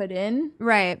couldn't put in.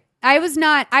 Right. I was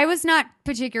not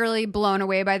particularly blown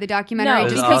away by the documentary No,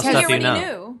 just all because stuff you you already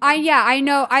know. knew. I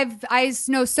know I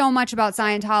know so much about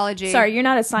Scientology. Sorry, you're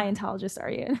not a Scientologist,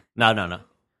 are you? No.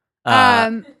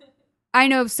 I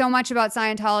know so much about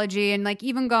Scientology, and like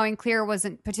even going clear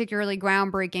wasn't particularly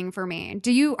groundbreaking for me.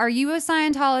 Are you a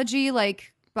Scientology,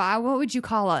 like, what would you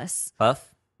call us?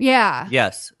 Buff? Yeah.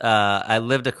 Yes. I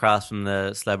lived across from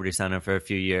the Celebrity Center for a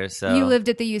few years. So You lived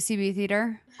at the UCB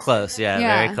Theater? close, Yeah.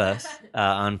 very close,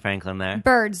 on Franklin there.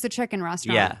 Birds, the chicken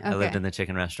restaurant. Yeah, I lived in the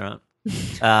chicken restaurant.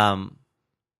 So I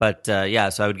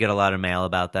would get a lot of mail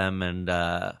about them, and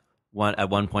at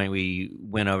one point we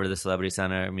went over to the Celebrity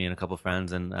Center, me and a couple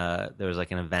friends, and there was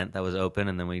like an event that was open,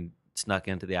 and then we snuck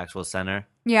into the actual center.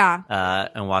 Yeah.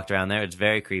 And walked around there. It's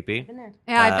very creepy.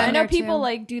 Yeah, I've been I know there people too.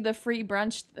 like do the free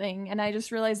brunch thing, and I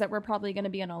just realized that we're probably going to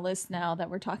be on a list now that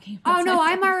we're talking about. Oh no, Seinfeld.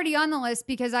 I'm already on the list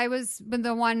because I was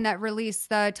the one that released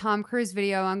the Tom Cruise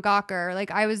video on Gawker. Like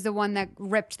I was the one that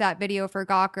ripped that video for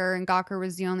Gawker, and Gawker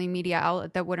was the only media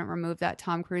outlet that wouldn't remove that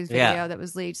Tom Cruise video that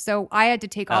was leaked. So I had to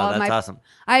take all of that's my awesome.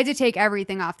 I had to take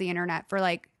everything off the internet for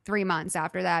like 3 months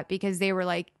after that because they were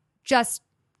like, just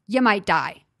you might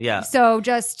die. Yeah. So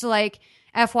just like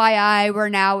FYI, we're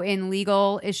now in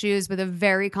legal issues with a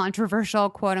very controversial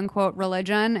quote unquote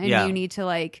religion, and you need to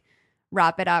like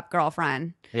wrap it up,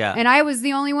 girlfriend. Yeah. And I was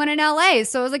the only one in LA,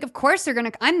 so I was like, of course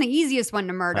I'm the easiest one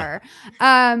to murder.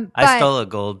 I stole a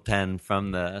gold pen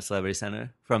from the Celebrity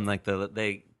Center from like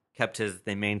they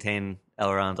maintain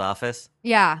Elron's office.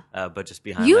 Yeah. But just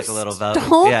behind You like a little velvet.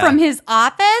 stole from his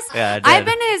office? Yeah, I did. I've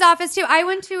been to his office too. I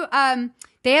went to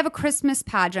they have a Christmas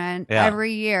pageant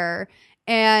every year.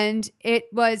 And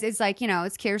it's like, you know,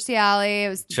 it's Kirstie Alley. It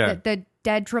was the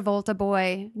dead Travolta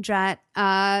boy, Jet,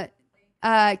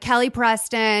 Kelly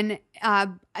Preston,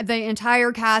 the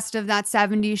entire cast of that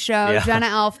 70s show, Jenna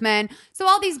Elfman. So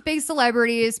all these big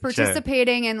celebrities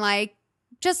participating in like,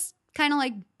 just kind of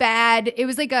like bad. It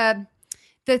was like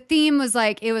the theme was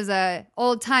like, it was a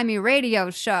old timey radio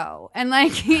show. And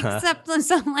like, except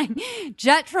some like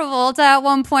Jet Travolta at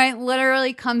one point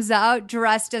literally comes out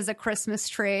dressed as a Christmas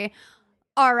tree.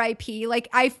 R.I.P. Like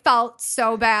I felt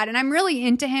so bad, and I'm really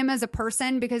into him as a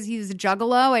person because he's a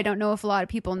juggalo. I don't know if a lot of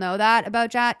people know that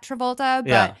about Jet Travolta,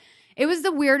 but it was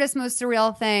the weirdest, most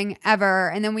surreal thing ever.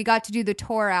 And then we got to do the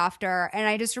tour after, and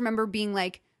I just remember being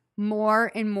like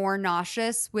more and more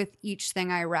nauseous with each thing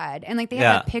I read. And like they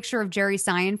had a picture of Jerry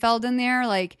Seinfeld in there,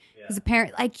 like his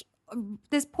apparent like.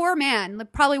 This poor man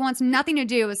probably wants nothing to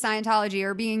do with Scientology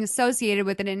or being associated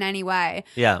with it in any way.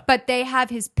 Yeah. But they have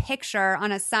his picture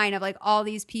on a sign of like all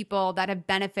these people that have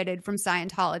benefited from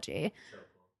Scientology.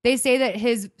 They say that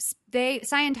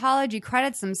Scientology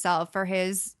credits himself for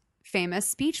his famous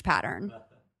speech pattern.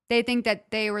 They think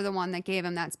that they were the one that gave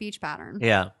him that speech pattern.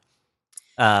 Yeah.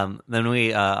 Then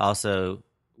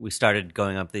we started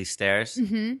going up these stairs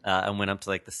and went up to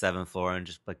like the 7th floor and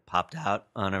just like popped out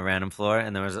on a random floor.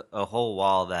 And there was a whole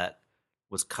wall that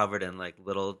was covered in like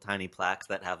little tiny plaques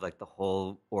that have like the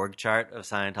whole org chart of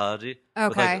Scientology. Okay.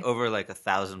 With like over like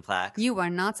 1,000 plaques. You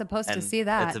are not supposed to And see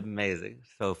that. It's amazing.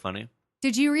 So funny.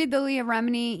 Did you read the Leah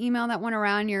Remini email that went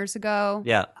around years ago?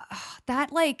 Yeah.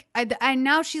 That like, I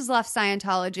now she's left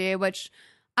Scientology, which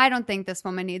I don't think this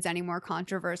woman needs any more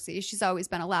controversy. She's always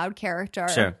been a loud character.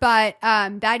 Sure. But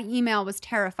that email was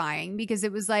terrifying because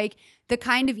it was like the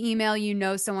kind of email you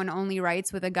know someone only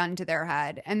writes with a gun to their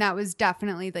head. And that was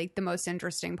definitely like the most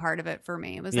interesting part of it for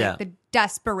me. It was like the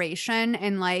desperation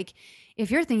and like, if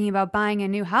you're thinking about buying a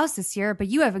new house this year, but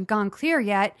you haven't gone clear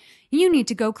yet, you need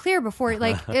to go clear before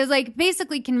like it was like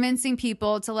basically convincing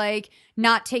people to like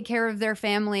not take care of their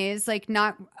families, like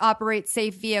not operate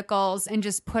safe vehicles and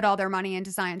just put all their money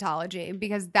into Scientology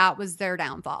because that was their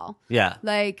downfall. Yeah.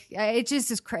 Like it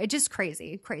just is just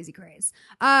crazy.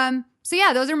 So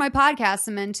yeah, those are my podcasts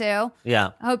I'm into.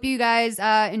 Yeah. I hope you guys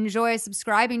enjoy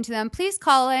subscribing to them. Please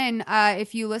call in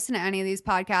if you listen to any of these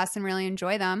podcasts and really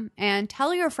enjoy them, and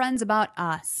tell your friends about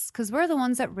us because we're the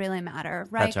ones that really matter,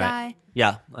 right, That's right. Guy?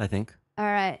 Yeah, I think. All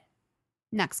right,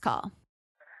 next call.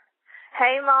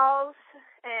 Hey, Malls.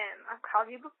 I've called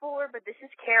you before, but this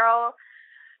is Carol,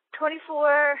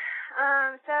 24.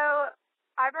 So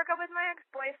I broke up with my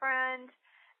ex-boyfriend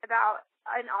about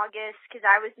in August because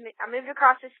I moved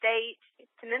across the state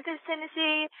to Memphis,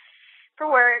 Tennessee for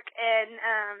work, and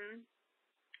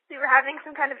we were having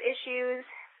some kind of issues.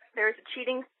 There was a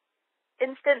cheating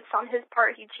instance on his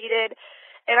part. He cheated,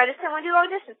 and I just didn't want to do long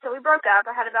distance, so we broke up.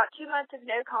 I had about 2 months of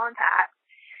no contact,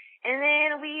 and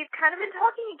then we've kind of been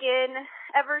talking again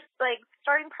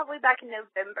starting probably back in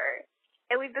November,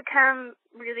 and we've become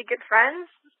really good friends.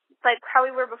 like how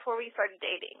we were before we started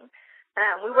dating.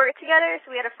 We worked together,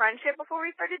 so we had a friendship before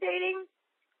we started dating,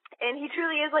 and he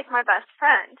truly is like my best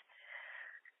friend.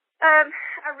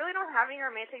 I really don't have any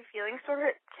romantic feelings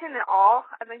toward him at all.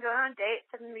 I've been going on dates,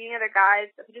 I've been meeting other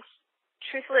guys. I'm just,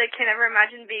 truthfully, I can't ever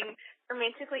imagine being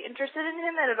romantically interested in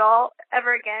him at all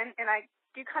ever again. And I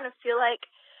do kind of feel like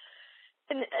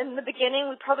in the beginning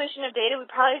we probably shouldn't have dated. We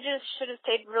probably just should have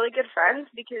stayed really good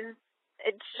friends because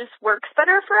it just works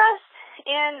better for us.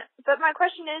 But my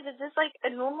question is this like a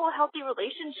normal, healthy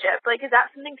relationship? Like, is that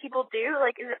something people do?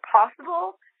 Like, is it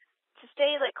possible to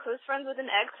stay like close friends with an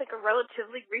ex, like a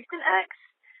relatively recent ex?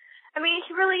 I mean,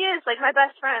 he really is like my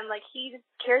best friend. Like, he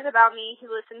cares about me. He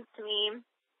listens to me.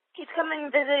 He's come and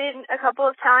visited a couple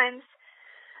of times.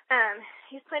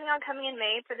 He's planning on coming in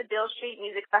May for the Beale Street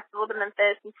Music Festival to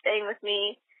Memphis and staying with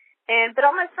me. But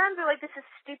all my friends are like, this is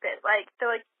stupid. Like, they're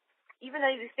like, even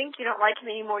though you think you don't like him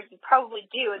anymore, you probably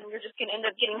do, and you're just going to end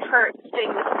up getting hurt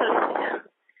staying this close to him.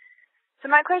 So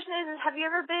my question is have you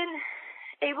ever been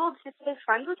able to stay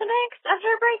friends with an ex after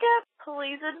a breakup?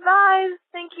 Please advise.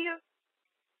 Thank you.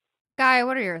 Guy,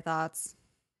 what are your thoughts?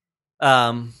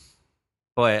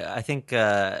 Boy, I think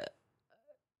I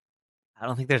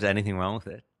don't think there's anything wrong with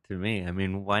it to me. I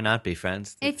mean, why not be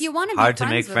friends? If you want to be hard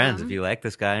friends to make with friends. them. If you like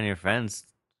this guy and you're friends,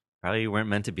 probably you weren't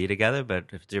meant to be together, but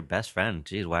if it's your best friend,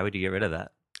 geez, why would you get rid of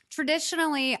that?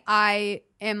 Traditionally, I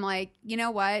am like, you know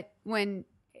what?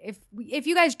 If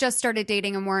you guys just started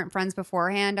dating and weren't friends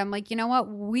beforehand, I'm like, you know what?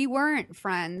 We weren't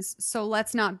friends, so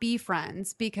let's not be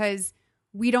friends because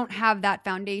we don't have that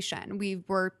foundation. We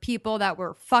were people that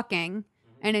were fucking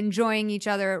and enjoying each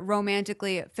other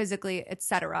romantically, physically,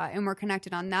 etc. And we're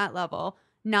connected on that level,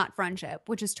 not friendship,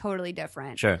 which is totally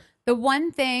different. Sure. The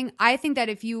one thing, I think that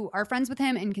if you are friends with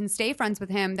him and can stay friends with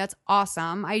him, that's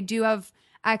awesome. I do have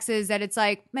exes that it's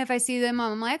like, if I see them,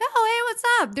 I'm like, oh, hey, what's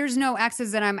up? There's no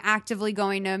exes that I'm actively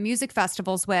going to music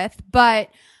festivals with, but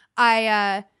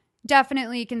I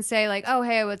definitely can say like, oh,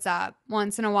 hey, what's up?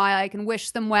 Once in a while, I can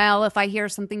wish them well if I hear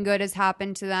something good has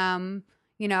happened to them,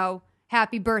 you know,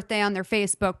 happy birthday on their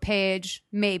Facebook page,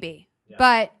 maybe.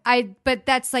 Yeah. But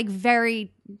that's like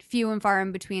very few and far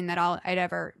in between that I'd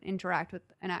ever interact with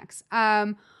an ex.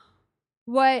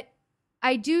 What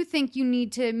I do think you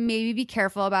need to maybe be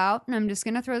careful about, and I'm just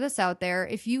going to throw this out there,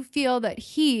 if you feel that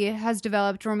he has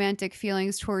developed romantic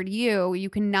feelings toward you, you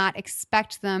cannot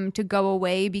expect them to go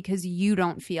away because you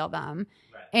don't feel them.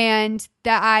 Right. And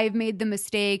that I've made the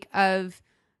mistake of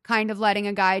kind of letting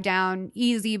a guy down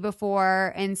easy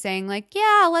before and saying like,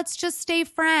 yeah, let's just stay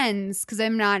friends because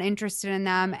I'm not interested in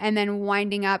them. And then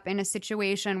winding up in a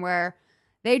situation where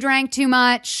they drank too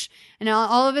much and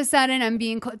all of a sudden I'm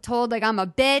being told like I'm a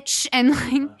bitch and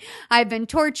like I've been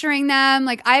torturing them.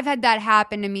 Like I've had that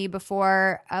happen to me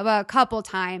before a couple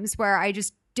times where I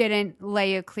just didn't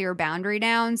lay a clear boundary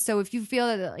down. So if you feel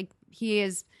that like he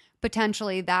is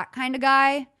potentially that kind of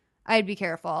guy, I'd be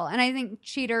careful. And I think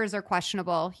cheaters are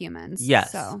questionable humans.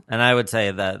 Yes. So. And I would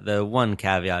say that the one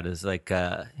caveat is like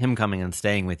him coming and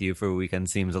staying with you for a weekend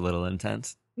seems a little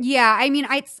intense. Yeah. I mean,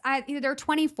 they're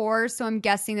 24, so I'm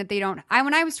guessing that they don't.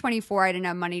 When I was 24, I didn't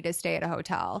have money to stay at a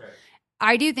hotel. Sure.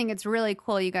 I do think it's really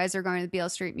cool you guys are going to the Beale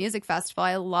Street Music Festival.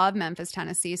 I love Memphis,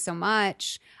 Tennessee so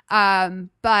much.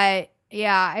 But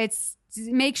yeah,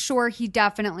 make sure he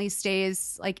definitely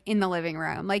stays like in the living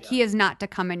room. Like he is not to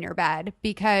come in your bed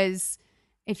because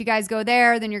if you guys go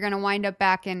there, then you're going to wind up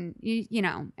back in, you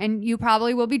know, and you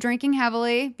probably will be drinking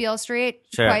heavily. Beale Street,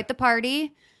 sure. Quite the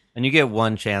party. And you get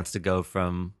one chance to go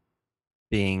from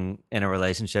being in a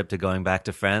relationship to going back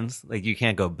to friends. Like you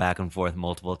can't go back and forth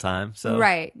multiple times. So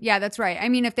right. Yeah, that's right. I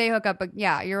mean, if they hook up,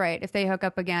 yeah, you're right. If they hook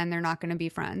up again, they're not going to be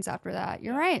friends after that.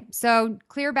 You're right. So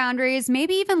clear boundaries,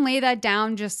 maybe even lay that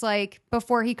down just like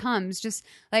before he comes, just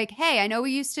like, hey, I know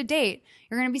we used to date.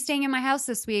 You're going to be staying in my house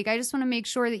this week. I just want to make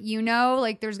sure that you know,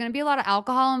 like there's going to be a lot of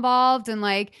alcohol involved. And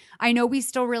like, I know we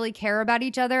still really care about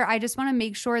each other. I just want to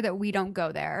make sure that we don't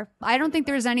go there. I don't think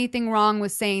there's anything wrong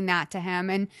with saying that to him,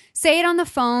 and say it on the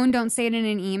phone. Don't say it in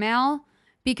an email,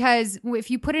 because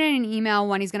if you put it in an email,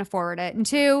 one, he's going to forward it. And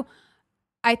two,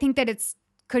 I think that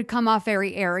could come off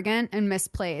very arrogant and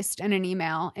misplaced in an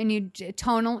email, and you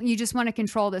just want to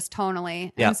control this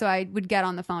tonally. Yeah. And so I would get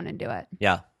on the phone and do it.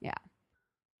 Yeah. Yeah.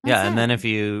 Yeah, and then if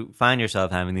you find yourself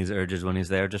having these urges when he's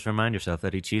there, just remind yourself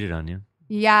that he cheated on you.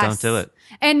 Yes. Don't do it.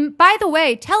 And by the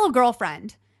way, tell a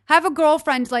girlfriend. Have a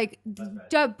girlfriend, like,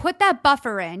 put that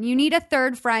buffer in. You need a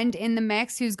third friend in the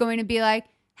mix who's going to be like,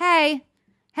 hey,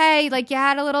 like you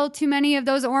had a little too many of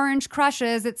those orange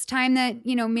crushes. It's time that,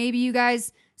 you know, maybe you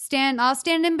guys I'll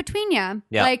stand in between you.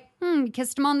 Yeah. Like,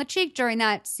 kissed him on the cheek during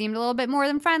that. Seemed a little bit more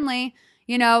than friendly.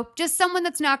 You know, just someone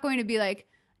that's not going to be like,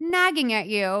 nagging at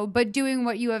you, but doing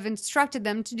what you have instructed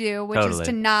them to do, which is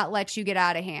to not let you get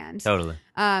out of hand. Totally.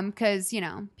 Because,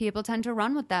 people tend to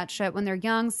run with that shit when they're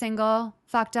young, single,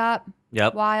 fucked up,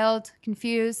 wild,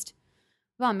 confused.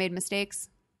 We've all made mistakes.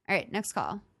 All right, next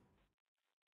call.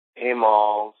 Hey,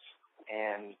 Malls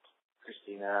and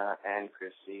Christina and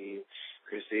Chrissy.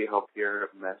 Chrissy, hope your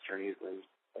mess journey was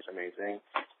amazing.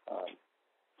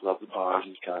 Love the pod.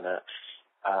 He's killing it.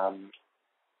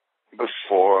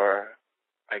 Before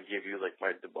I give you like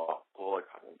my debacle, I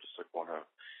kind of just like want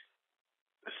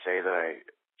to say that I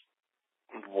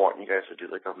want you guys to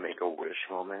do like a Make-A-Wish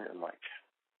moment and like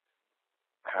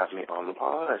have me on the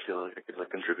pod. I feel like I could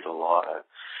like contribute a lot.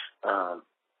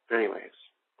 But anyways,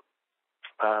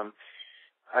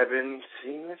 I've been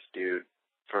seeing this dude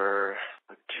for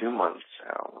like 2 months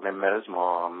now, and I met his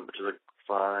mom, which is like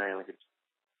fine, like it's,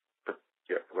 but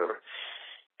yeah, whatever.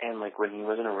 And like when he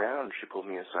wasn't around, she pulled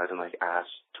me aside and like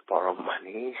asked to borrow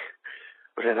money,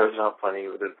 which I know is not funny,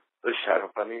 but it's shadow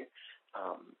funny.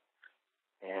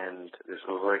 And this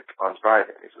was like on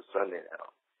Friday, so Sunday now,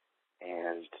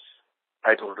 and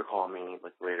I told her to call me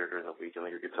like later during the week and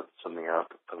like we could set something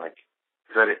up, but like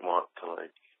because I didn't want to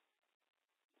like,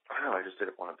 I don't know, I just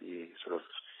didn't want to be sort of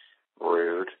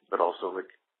rude, but also like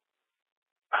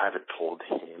I haven't told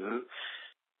him.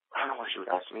 I don't know why she would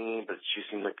ask me, but she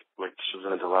seemed like she was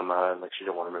in a dilemma and like she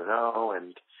didn't want him to know.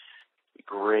 And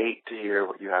great to hear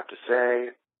what you have to say.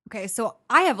 Okay, so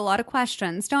I have a lot of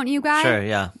questions, don't you guys? Sure,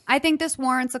 yeah. I think this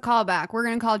warrants a callback. We're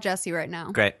going to call Jesse right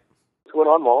now. Great. What's going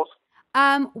on, Malls?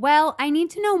 Well, I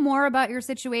need to know more about your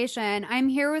situation. I'm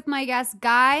here with my guest,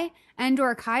 Guy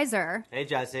Endor Kaiser. Hey,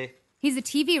 Jesse. He's a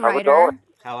TV How's it writer. going?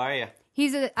 How are you?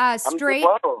 He's a straight.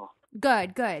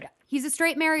 Good. He's a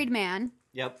straight married man.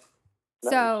 Yep.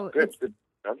 So good.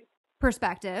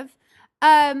 Perspective.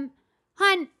 Hun,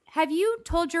 have you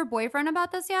told your boyfriend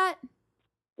about this yet?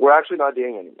 We're actually not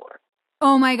dating anymore.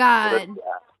 Oh my God. So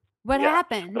what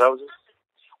happened? But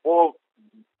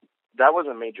that was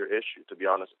a major issue, to be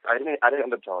honest. I didn't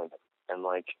end up telling him. And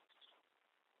like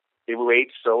it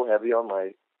weighed so heavy on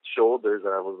my shoulders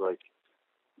that I was like,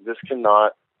 this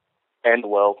cannot end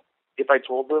well. If I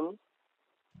told him,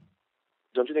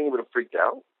 don't you think he would have freaked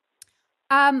out?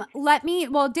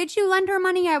 Did you lend her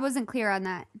money? I wasn't clear on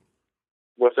that.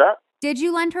 What's that? Did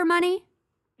you lend her money?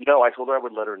 No, I told her I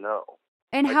would let her know.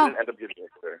 And I didn't end up giving it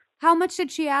to her. How much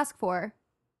did she ask for?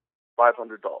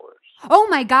 $500. Oh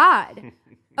my God.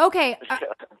 Okay.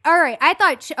 All right. I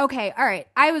thought, all right.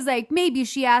 I was like, maybe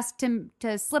she asked him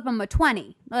to slip him a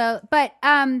 20.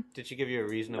 Did she give you a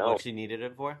reason of what she needed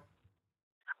it for?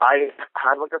 I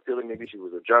had like a feeling maybe she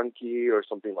was a junkie or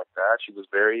something like that. She was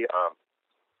very, I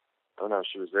don't know,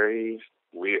 she was very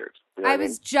weird. You know I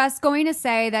was just going to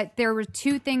say that there were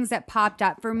two things that popped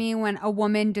up for me when a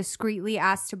woman discreetly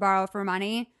asked to borrow for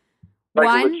money. Like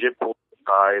One, legit pulled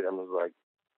aside and was like,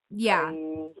 yeah.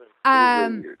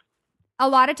 Really weird. A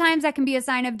lot of times that can be a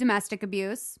sign of domestic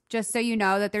abuse, just so you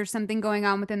know that there's something going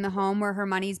on within the home where her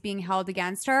money's being held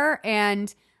against her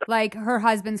and like her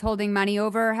husband's holding money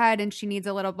over her head and she needs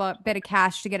a little bit of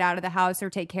cash to get out of the house or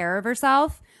take care of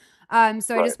herself. I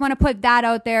just want to put that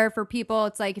out there for people.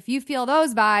 It's like if you feel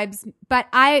those vibes, but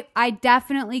I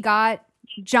definitely got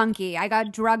junkie. I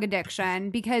got drug addiction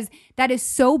because that is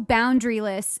so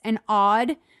boundaryless and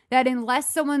odd that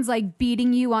unless someone's like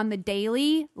beating you on the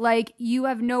daily, like you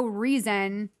have no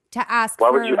reason to ask. Why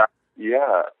would you ask?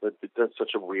 Yeah, that's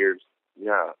such a weird,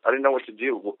 I didn't know what to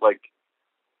do. Like,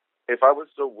 if I was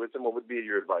still with him, what would be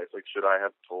your advice? Like, should I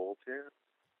have told him?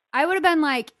 I would have been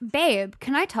like, babe,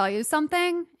 can I tell you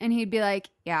something? And he'd be like,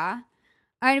 yeah.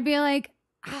 I'd be like,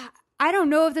 I don't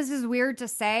know if this is weird to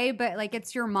say, but like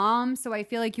it's your mom, so I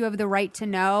feel like you have the right to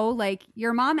know. Like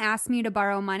your mom asked me to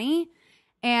borrow money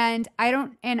and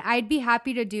I'd be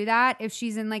happy to do that if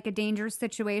she's in like a dangerous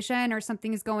situation or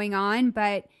something is going on.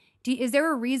 But is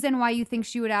there a reason why you think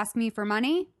she would ask me for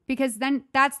money? Because then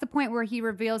that's the point where he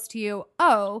reveals to you,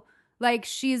 oh, like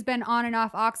she's been on and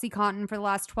off OxyContin for the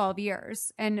last 12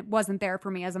 years and wasn't there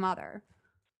for me as a mother.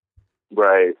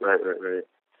 Right.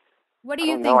 What do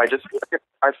you think? No, I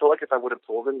feel like if I would have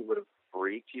told him, he would have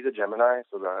freaked. He's a Gemini,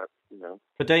 so that,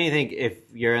 But don't you think if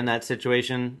you're in that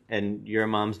situation and your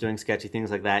mom's doing sketchy things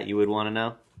like that, you would want to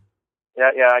know?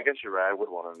 Yeah, I guess you're right. I would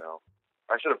want to know.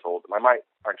 I should have told him. I might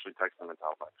actually text him and tell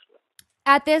him, actually.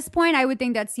 At this point, I would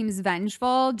think that seems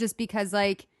vengeful just because,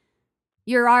 like,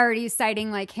 you're already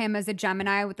citing, like, him as a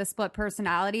Gemini with a split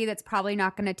personality that's probably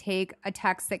not going to take a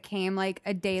text that came, like,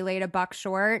 a day late, $1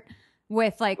 short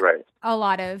with, like, a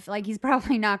lot of, like, he's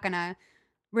probably not going to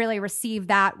really receive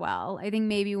that well. I think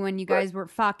maybe when you guys were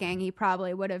fucking, he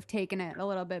probably would have taken it a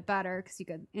little bit better because you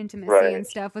could intimacy and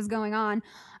stuff was going on.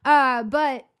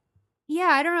 But yeah,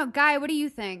 I don't know, Guy. What do you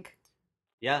think?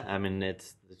 Yeah, I mean,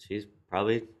 she's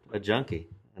probably a junkie,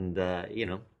 and you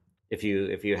know, if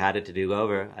you had it to do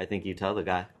over, I think you tell the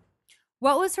guy.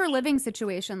 What was her living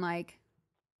situation like?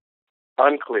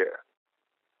 Unclear.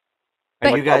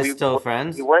 Are you guys still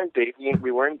friends? We weren't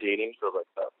dating for like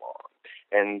that long,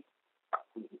 and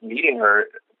meeting her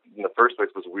in the first place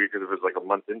was weird because it was like a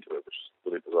month into it, which is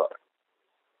really bizarre.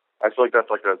 I feel like that's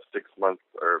like a 6 months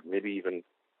or maybe even,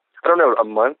 I don't know, a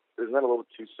month. Isn't that a little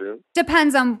too soon?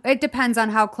 It depends on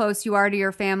how close you are to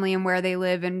your family and where they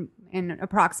live in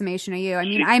approximation of you. I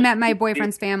mean, I met my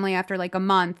boyfriend's family after like a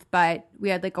month, but we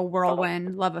had like a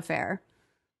whirlwind love affair.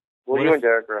 Well, you and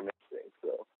Derek are amazing,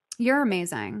 so. You're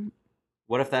amazing.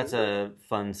 What if that's a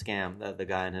fun scam that the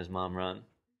guy and his mom run?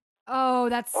 Oh,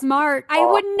 that's smart. I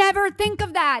would never think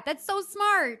of that. That's so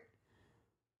smart.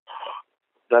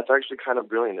 That's actually kind of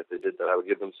brilliant if they did that. I would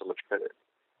give them so much credit.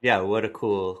 Yeah, what a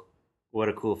cool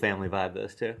family vibe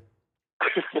those two.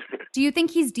 Do you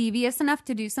think he's devious enough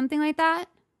to do something like that?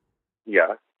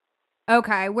 Yeah.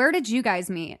 Okay, where did you guys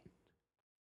meet?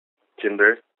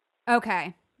 Tinder.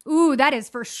 Okay. Ooh, that is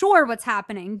for sure what's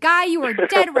happening. Guy, you are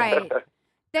dead right.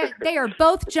 They are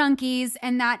both junkies,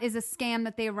 and that is a scam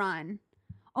that they run.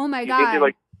 Oh my God. You think they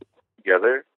like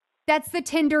together? That's the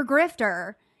Tinder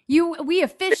grifter. We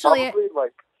officially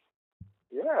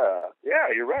Yeah,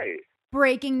 you're right.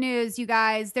 Breaking news, you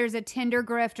guys. There's a Tinder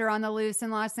grifter on the loose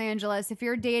in Los Angeles. If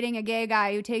you're dating a gay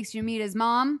guy who takes you to meet his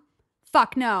mom,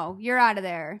 fuck no. You're out of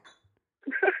there.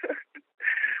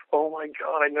 Oh my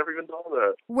God, I never even thought of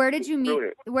that. Where did you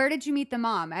meet the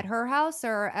mom? At her house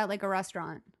or at like a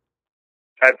restaurant?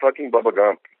 At fucking Bubba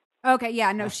Gump. Okay,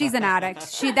 yeah, no, she's an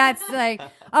addict. That's like,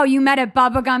 oh, you met at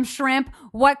Bubba Gump Shrimp?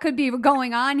 What could be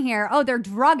going on here? Oh, they're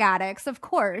drug addicts, of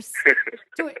course.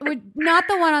 Not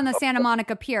the one on the Santa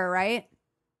Monica Pier, right?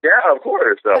 Yeah, of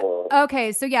course, that one.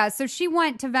 Okay, so she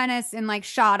went to Venice and like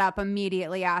shot up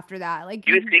immediately after that. Like,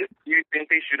 you think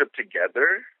they shoot up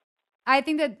together? I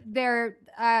think that they're,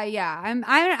 I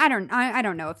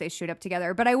don't know if they shoot up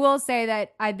together, but I will say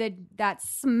that that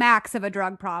smacks of a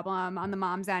drug problem on the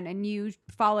mom's end, and you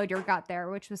followed your gut there,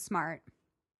 which was smart.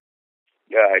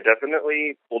 Yeah, I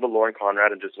definitely pulled a Lauren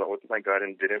Conrad and just went with my gut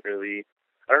and didn't really,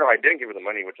 I don't know, I didn't give her the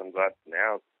money, which I'm glad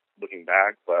now looking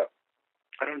back, but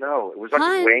I don't know. It was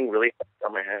like weighing really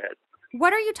on my head.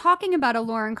 What are you talking about, a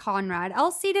Lauren Conrad?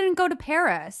 Elsie didn't go to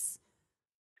Paris.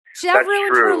 That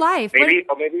ruined her life. Maybe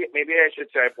I should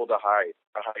say I pulled a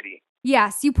Heidi.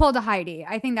 Yes, you pulled a Heidi.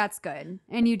 I think that's good.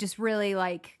 And you just really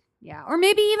or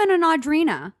maybe even an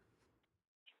Audrina.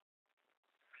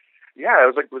 Yeah,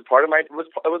 it was part of my, it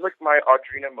was like my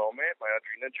Audrina moment, my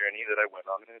Audrina journey that I went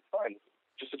on, and it's fine.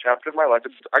 Just a chapter of my life.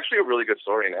 It's actually a really good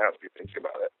story now if you think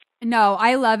about it. No,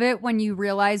 I love it when you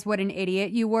realize what an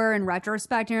idiot you were in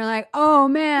retrospect, and you're like, oh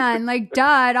man, like,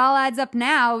 duh, it all adds up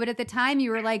now. But at the time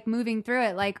you were like moving through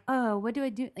it, like, oh, what do I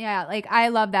do? Yeah, like, I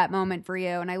love that moment for you,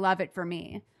 and I love it for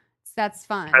me. So that's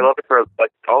fun. I love it for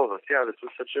like all of us. Yeah, this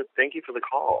was thank you for the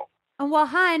call. Well,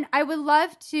 hun, I would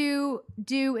love to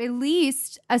do at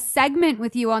least a segment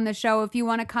with you on the show. If you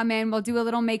want to come in, we'll do a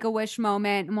little Make-A-Wish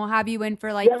moment, and we'll have you in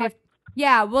for like 50.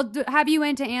 Yeah, we'll have you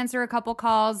in to answer a couple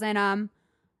calls, and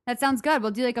that sounds good.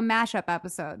 We'll do like a mashup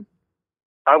episode.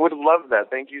 I would love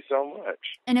that. Thank you so much.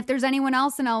 And if there's anyone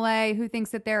else in LA who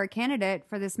thinks that they're a candidate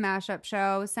for this mashup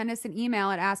show, send us an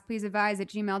email at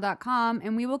askpleaseadvise@gmail.com,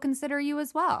 and we will consider you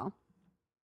as well.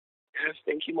 Yes,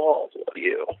 thank you all. Love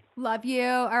you. Love you.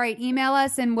 All right, email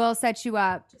us, and we'll set you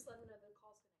up.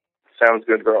 Sounds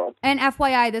good, girl. And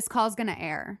FYI, this call's going to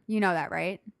air. You know that,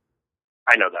 right?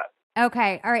 I know that.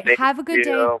 Okay. All right. Have a good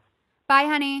day. Bye,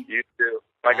 honey. You too.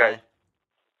 Bye, guys.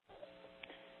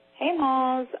 Hey,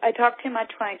 Malls. I talked too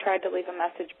much when I tried to leave a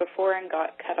message before and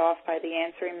got cut off by the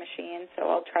answering machine, so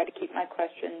I'll try to keep my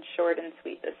questions short and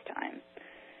sweet this time.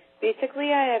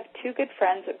 Basically, I have two good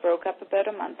friends that broke up about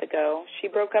a month ago. She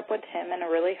broke up with him in a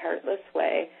really heartless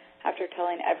way after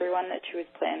telling everyone that she was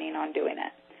planning on doing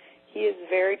it. He is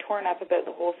very torn up about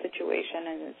the whole situation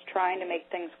and is trying to make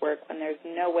things work when there's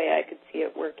no way I could see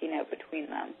it working out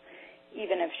between them,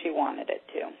 even if she wanted it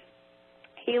to.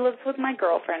 He lives with my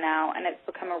girlfriend now, and it's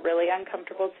become a really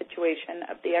uncomfortable situation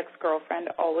of the ex-girlfriend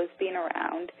always being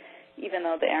around, even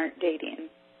though they aren't dating.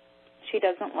 She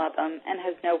doesn't love him and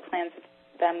has no plans of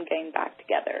them getting back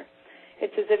together.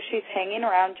 It's as if she's hanging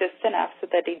around just enough so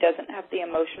that he doesn't have the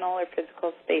emotional or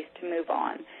physical space to move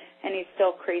on, and he's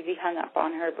still crazy hung up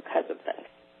on her because of this.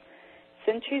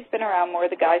 Since she's been around more,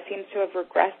 the guy seems to have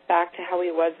regressed back to how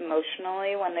he was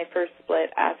emotionally when they first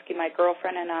split, asking my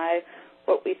girlfriend and I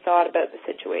what we thought about the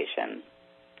situation.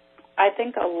 I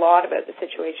think a lot about the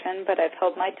situation, but I've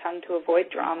held my tongue to avoid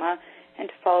drama and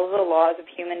to follow the laws of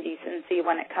human decency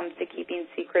when it comes to keeping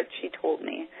secrets she told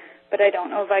me, but I don't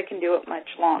know if I can do it much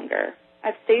longer.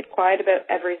 I've stayed quiet about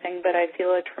everything, but I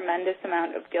feel a tremendous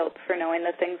amount of guilt for knowing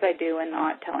the things I do and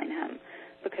not telling him,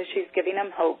 because she's giving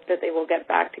him hope that they will get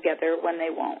back together when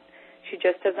they won't. She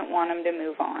just doesn't want him to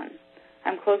move on.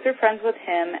 I'm closer friends with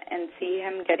him and see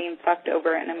him getting fucked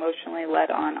over and emotionally led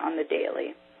on the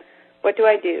daily. What do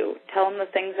I do? Tell him the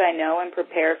things I know and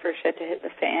prepare for shit to hit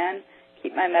the fan?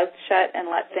 Keep my mouth shut and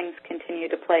let things continue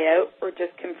to play out, or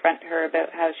just confront her about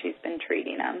how she's been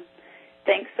treating him?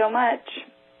 Thanks so much.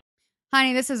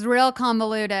 Honey, this is real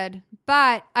convoluted,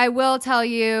 but I will tell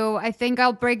you, I think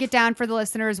I'll break it down for the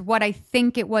listeners what I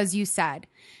think it was you said.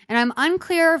 And I'm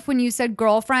unclear if when you said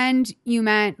girlfriend, you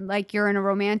meant like you're in a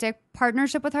romantic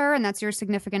partnership with her and that's your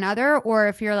significant other, or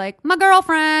if you're like, my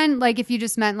girlfriend, like if you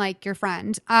just meant like your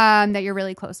friend that you're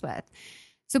really close with.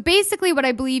 So basically what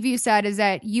I believe you said is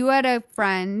that you had a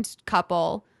friend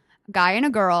couple, a guy and a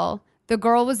girl. The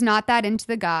girl was not that into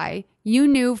the guy. You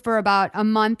knew for about a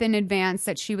month in advance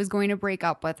that she was going to break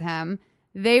up with him.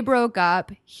 They broke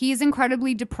up. He's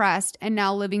incredibly depressed and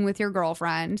now living with your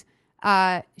girlfriend.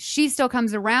 She still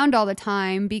comes around all the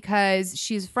time because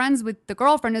she's friends with the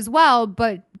girlfriend as well,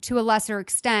 but to a lesser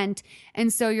extent.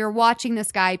 And so you're watching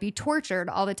this guy be tortured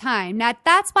all the time. Now,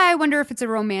 that's why I wonder if it's a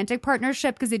romantic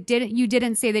partnership, because you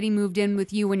didn't say that he moved in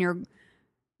with you when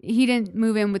he didn't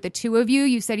move in with the two of you.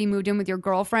 You said he moved in with your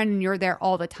girlfriend and you're there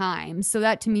all the time. So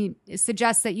that to me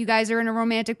suggests that you guys are in a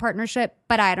romantic partnership,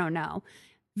 but I don't know.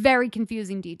 Very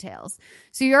confusing details.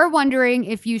 So you're wondering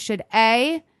if you should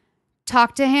A,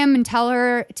 talk to him and tell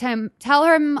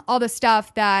him all the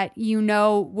stuff that you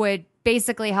know would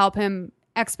basically help him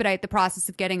expedite the process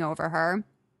of getting over her,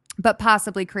 but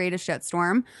possibly create a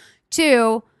shitstorm.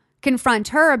 2, confront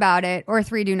her about it, or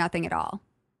 3, do nothing at all.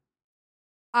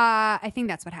 I think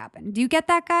that's what happened. Do you get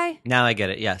that, guy? Now I get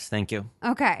it. Yes. Thank you.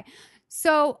 Okay.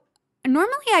 So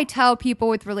normally I tell people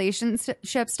with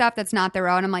relationship stuff that's not their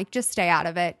own, I'm like, just stay out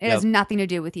of it. It has nothing to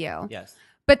do with you. Yes.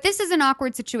 But this is an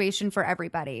awkward situation for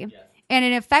everybody. Yes. And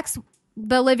it affects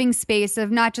the living space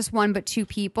of not just one, but 2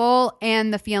 people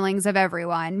and the feelings of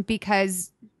everyone,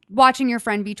 because watching your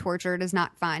friend be tortured is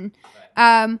not fun.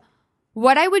 Right.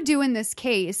 What I would do in this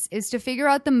case is to figure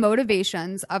out the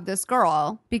motivations of this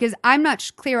girl, because I'm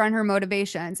not clear on her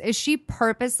motivations. Is she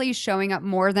purposely showing up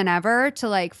more than ever to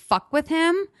like fuck with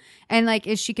him? And like,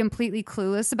 is she completely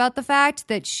clueless about the fact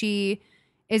that she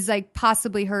is like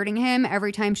possibly hurting him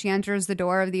every time she enters the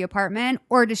door of the apartment?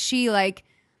 Or does she like,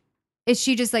 does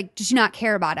she not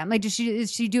care about him? Like,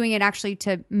 is she doing it actually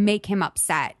to make him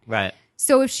upset? Right.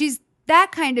 So if she's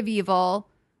that kind of evil,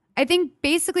 I think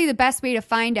basically the best way to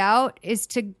find out is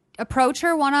to approach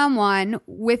her one-on-one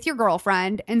with your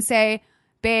girlfriend and say,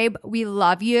 babe, we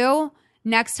love you.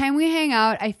 Next time we hang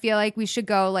out, I feel like we should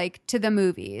go like to the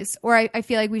movies, or I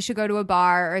feel like we should go to a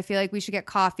bar, or I feel like we should get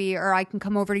coffee, or I can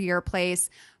come over to your place.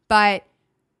 But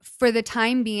for the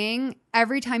time being,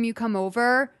 every time you come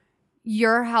over,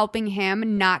 you're helping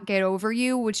him not get over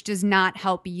you, which does not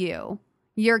help you.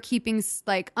 You're keeping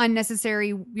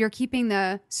you're keeping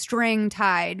the string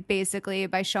tied basically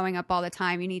by showing up all the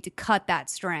time. You need to cut that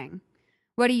string.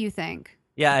 What do you think?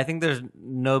 Yeah, I think there's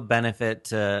no benefit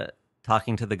to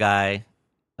talking to the guy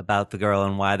about the girl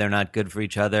and why they're not good for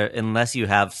each other unless you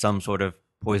have some sort of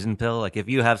poison pill. Like if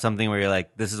you have something where you're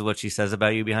like, this is what she says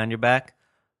about you behind your back,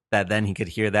 that then he could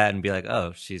hear that and be like,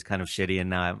 oh, she's kind of shitty and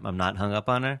now I'm not hung up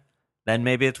on her. Then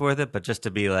maybe it's worth it. But just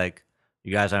to be like,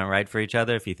 you guys aren't right for each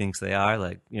other, if he thinks they are,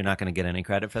 like, you're not going to get any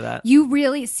credit for that. You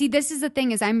really see, this is the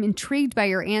thing, is I'm intrigued by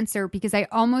your answer, because I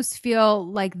almost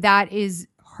feel like that is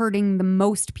hurting the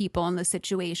most people in the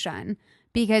situation,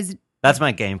 because that's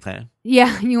my game plan.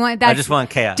 Yeah, you want that. I just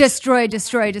want chaos. Destroy.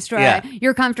 Yeah.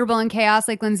 You're comfortable in chaos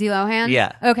like Lindsay Lohan?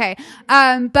 Yeah. Okay.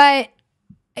 But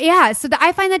yeah, so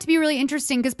I find that to be really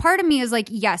interesting, because part of me is like,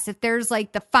 yes, if there's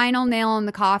like the final nail in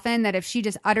the coffin, that if she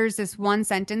just utters this one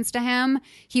sentence to him,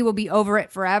 he will be over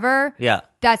it forever. Yeah.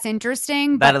 That's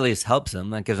interesting. That at least helps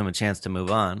him. That gives him a chance to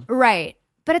move on. Right.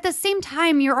 But at the same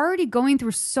time, you're already going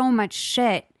through so much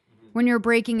shit when you're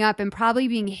breaking up and probably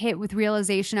being hit with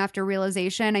realization after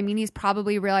realization. I mean, he's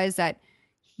probably realized that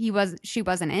she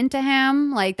wasn't into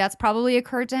him. Like, that's probably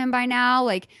occurred to him by now.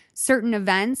 Like, certain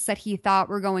events that he thought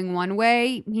were going one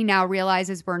way, he now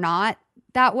realizes were not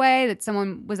that way, that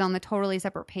someone was on the totally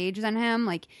separate page than him.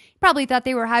 Like, he probably thought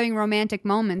they were having romantic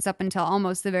moments up until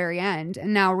almost the very end,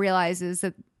 and now realizes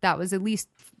that that was at least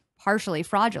partially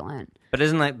fraudulent. But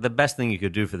isn't like the best thing you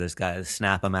could do for this guy is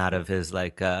snap him out of his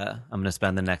like, I'm going to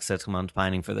spend the next 6 months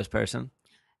pining for this person.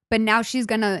 But now she's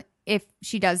going to, if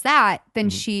she does that, then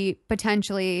she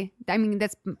potentially, I mean,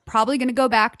 that's probably going to go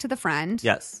back to the friend.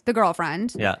 Yes. The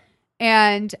girlfriend. Yeah.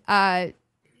 And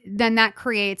then that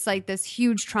creates like this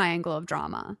huge triangle of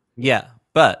drama. Yeah.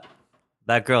 But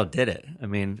that girl did it. I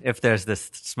mean, if there's this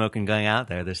smoking going out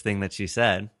there, this thing that she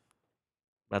said,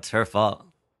 that's her fault.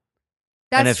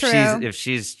 That's and if true. if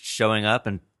she's showing up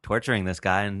and torturing this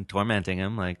guy and tormenting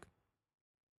him, like,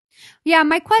 yeah,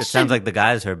 my question. it sounds like the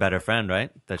guy's her better friend, right?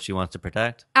 That she wants to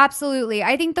protect. Absolutely.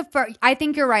 I think I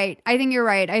think you're right.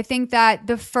 I think that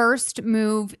the first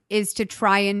move is to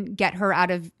try and get her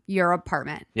out of your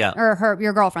apartment. Yeah. Or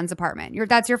your girlfriend's apartment.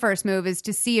 That's your first move, is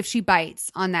to see if she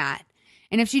bites on that.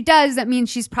 And if she does, that means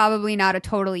she's probably not a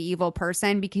totally evil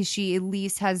person, because she at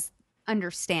least has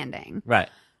understanding. Right.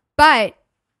 But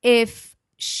if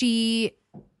she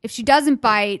doesn't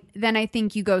bite, then I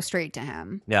think you go straight to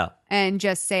him. Yeah. And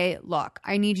just say, look,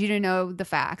 I need you to know the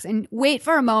facts. And wait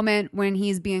for a moment when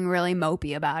he's being really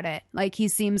mopey about it. Like, he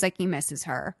seems like he misses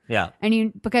her. Yeah.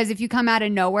 And because if you come out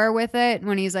of nowhere with it,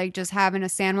 when he's like just having a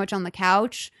sandwich on the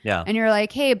couch, Yeah. and you're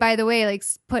like, hey, by the way, like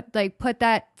put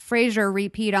that Frasier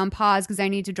repeat on pause because I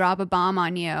need to drop a bomb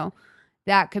on you,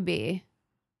 that could be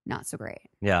not so great.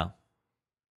 Yeah.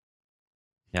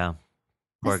 Yeah.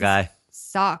 Poor This guy.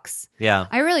 Sucks. Yeah.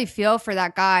 I really feel for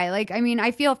that guy. Like, I mean,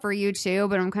 I feel for you too,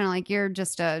 but I'm kind of like, you're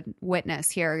just a witness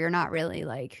here. You're not really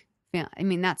like, I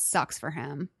mean, that sucks for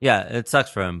him. Yeah, it sucks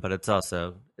for him, but it's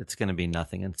going to be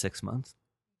nothing in 6 months.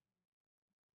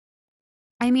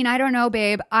 I mean, I don't know,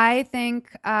 babe. I think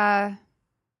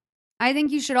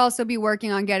you should also be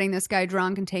working on getting this guy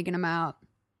drunk and taking him out.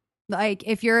 Like,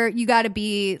 if you got to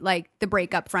be like the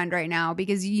breakup friend right now,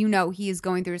 because you know he's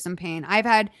going through some pain. I've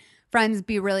had friends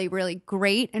be really, really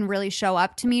great and really show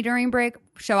up for me during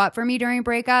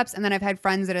breakups, and then I've had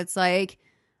friends that it's like,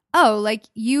 oh, like,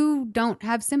 you don't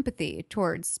have sympathy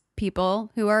towards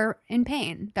people who are in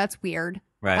pain. That's weird.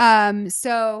 Right.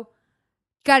 So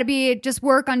got to just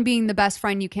work on being the best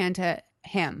friend you can to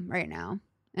him right now.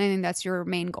 I think that's your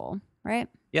main goal, right?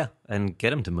 Yeah, and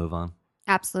get him to move on.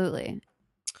 Absolutely.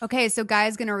 Okay, so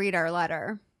Guy's going to read our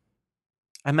letter.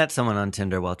 I met someone on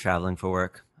Tinder while traveling for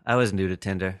work. I was new to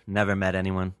Tinder, never met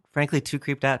anyone, frankly too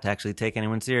creeped out to actually take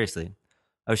anyone seriously.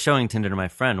 I was showing Tinder to my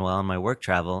friend while on my work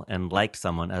travel and liked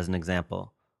someone as an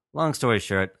example. Long story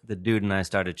short, the dude and I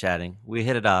started chatting. We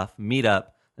hit it off, meet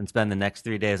up, and spend the next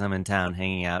 3 days I'm in town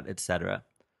hanging out, etc.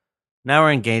 Now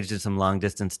we're engaged in some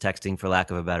long-distance texting, for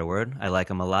lack of a better word. I like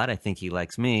him a lot, I think he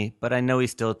likes me, but I know he's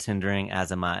still Tindering,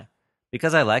 as am I.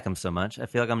 Because I like him so much, I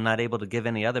feel like I'm not able to give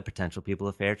any other potential people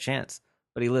a fair chance,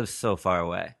 but he lives so far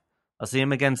away. I'll see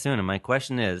him again soon, and my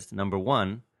question is, number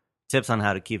 1, tips on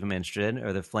how to keep him interested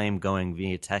or the flame going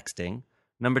via texting.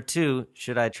 Number 2,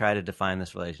 should I try to define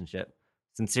this relationship?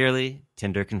 Sincerely,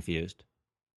 Tinder confused.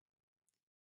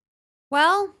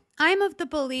 Well, I'm of the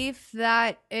belief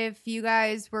that if you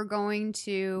guys were going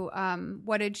to,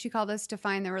 what did she call this?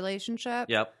 Define the relationship?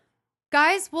 Yep.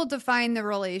 Guys will define the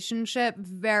relationship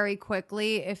very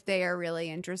quickly if they are really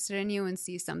interested in you and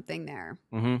see something there.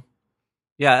 Mm-hmm.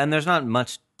 Yeah, and there's not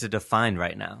much to define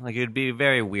right now. Like, it would be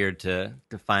very weird to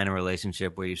define a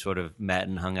relationship where you sort of met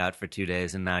and hung out for 2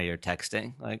 days and now you're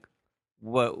texting. Like,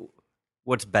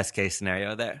 what's best case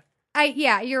scenario there?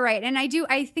 Yeah, you're right. And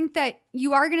I think that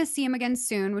you are going to see him again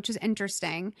soon, which is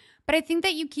interesting. But I think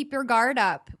that you keep your guard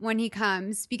up when he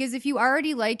comes, because if you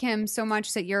already like him so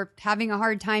much that you're having a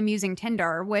hard time using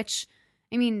Tinder, which,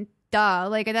 I mean, duh,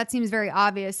 like, that seems very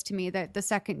obvious to me, that the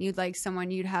second you'd like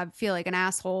someone, you'd feel like an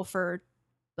asshole for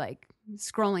like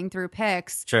scrolling through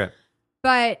pics. Sure.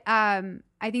 But I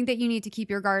think that you need to keep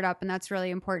your guard up, and that's really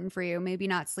important for you. Maybe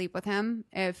not sleep with him.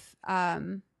 I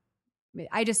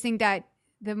just think that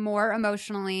the more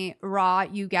emotionally raw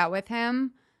you get with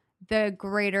him, the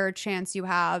greater chance you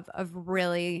have of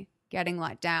really getting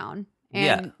let down.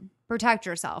 And protect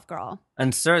yourself, girl.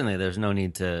 And certainly there's no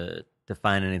need to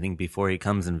define anything before he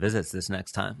comes and visits this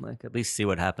next time. Like, at least see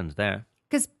what happens there.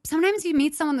 Because sometimes you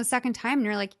meet someone the second time and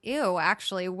you're like, ew,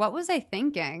 actually, what was I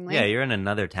thinking? Like, yeah, you're in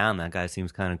another town. That guy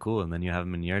seems kind of cool. And then you have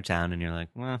him in your town and you're like,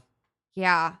 well.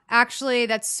 Yeah, actually,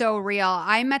 that's so real.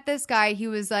 I met this guy. He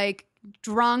was like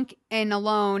drunk and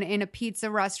alone in a pizza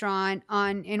restaurant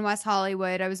in West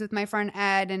Hollywood. I was with my friend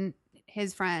Ed and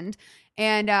his friend.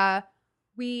 And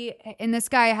this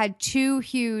guy had 2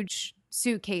 huge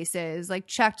suitcases, like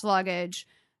checked luggage,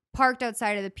 parked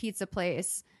outside of the pizza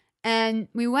place. And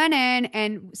we went in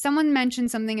and someone mentioned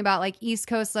something about like East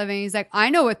Coast living. He's like, I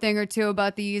know a thing or two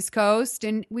about the East Coast.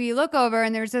 And we look over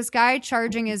and there's this guy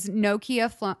charging his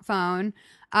Nokia phone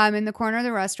in the corner of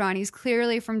the restaurant. He's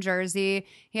clearly from Jersey.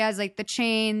 He has like the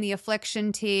chain, the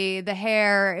affliction tee, the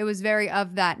hair. It was very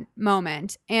of that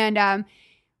moment. And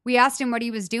we asked him what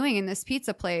he was doing in this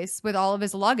pizza place with all of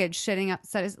his luggage sitting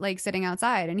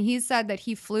outside. And he said that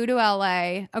he flew to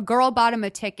LA. A girl bought him a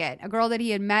ticket. A girl that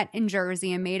he had met in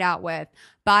Jersey and made out with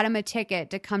bought him a ticket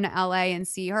to come to LA and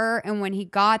see her. And when he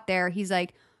got there, he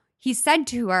said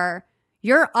to her,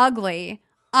 "You're ugly.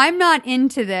 I'm not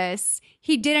into this."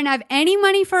 He didn't have any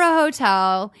money for a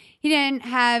hotel. He didn't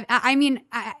have,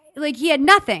 he had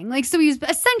nothing. Like, so he's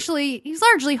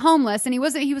largely homeless, and he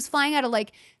was flying out of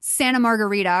like Santa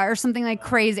Margarita or something like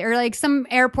crazy, or like some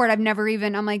airport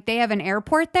I'm like, they have an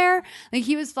airport there? Like,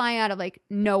 he was flying out of like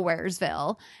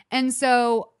Nowheresville. And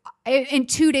so and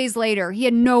 2 days later, he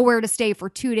had nowhere to stay for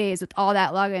 2 days with all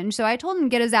that luggage. So I told him to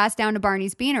get his ass down to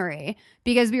Barney's Beanery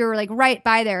because we were like right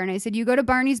by there. And I said, you go to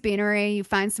Barney's Beanery, you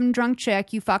find some drunk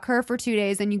chick, you fuck her for 2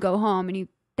 days, and you go home, and you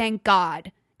thank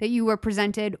God that you were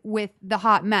presented with the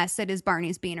hot mess that is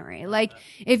Barney's Beanery. Like,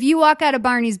 if you walk out of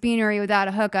Barney's Beanery without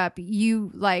a hookup,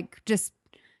 you like just,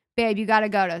 babe, you got to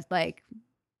go to like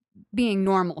being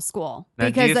normal school. Now,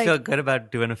 because do you feel good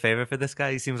about doing a favor for this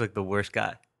guy? He seems like the worst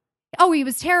guy. Oh, he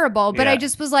was terrible. But Yeah. I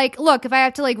just was like, look, if I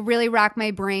have to like really rack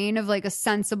my brain of like a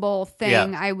sensible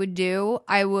thing I would do,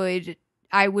 I would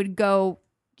go.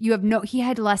 He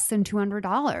had less than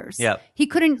 $200. Yeah. He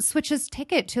couldn't switch his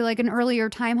ticket to like an earlier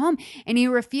time home, and he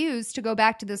refused to go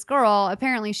back to this girl.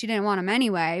 Apparently she didn't want him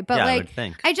anyway. But Yeah, I like, would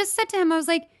think. I just said to him, I was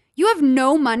like, you have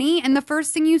no money, and the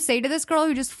first thing you say to this girl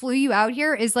who just flew you out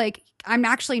here is like, I'm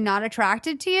actually not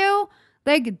attracted to you.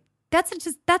 Like,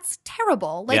 that's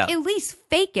terrible. Like, Yeah. at least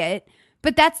fake it.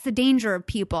 But that's the danger of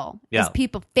people. Yeah. Is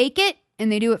people fake it,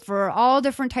 and they do it for all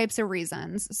different types of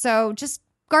reasons. So just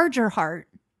guard your heart.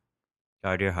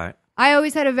 Guard your heart. I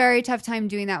always had a very tough time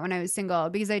doing that when I was single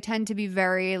because I tend to be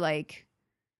very like,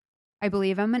 I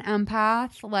believe I'm an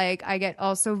empath. Like, I get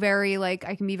also very like,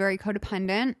 I can be very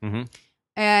codependent. Mm-hmm.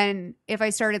 And if I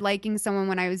started liking someone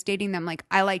when I was dating them, like,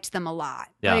 I liked them a lot.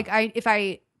 Yeah. Like,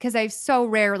 because I so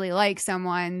rarely like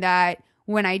someone that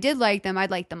when I did like them, I'd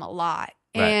like them a lot.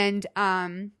 Right.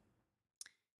 And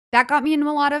that caused me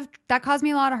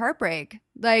a lot of heartbreak.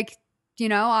 Like, you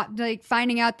know, like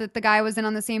finding out that the guy wasn't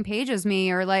on the same page as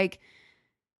me, or like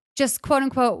just quote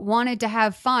unquote wanted to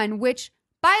have fun, which,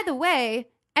 by the way,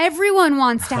 everyone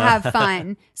wants to have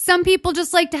fun. Some people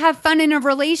just like to have fun in a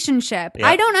relationship. Yep.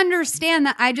 I don't understand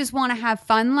that I just want to have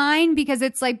fun line, because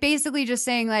it's like basically just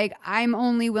saying like, I'm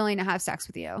only willing to have sex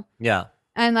with you. Yeah.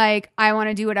 And like, I want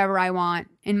to do whatever I want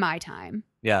in my time.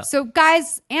 Yeah. So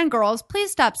guys and girls,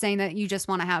 please stop saying that you just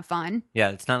want to have fun.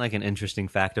 Yeah. It's not like an interesting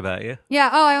fact about you.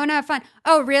 Yeah. Oh, I want to have fun.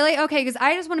 Oh, really? Okay. Because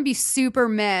I just want to be super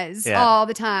all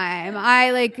the time. I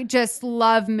like just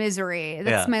love misery.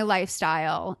 That's my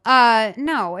lifestyle.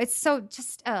 No, it's so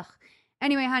just, ugh.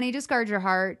 Anyway, honey, just guard your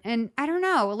heart. And I don't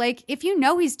know, like, if you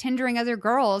know he's Tindering other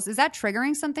girls, is that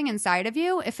triggering something inside of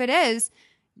you? If it is,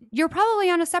 you're probably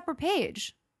on a separate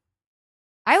page.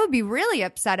 I would be really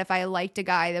upset if I liked a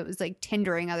guy that was like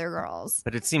Tindering other girls.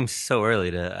 But it seems so early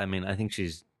to, I mean, I think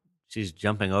she's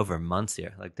jumping over months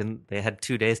here. Like, they had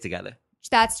 2 days together.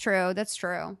 That's true. That's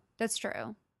true.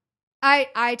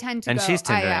 I tend to And go. she's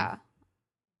Tindering.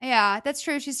 Yeah, that's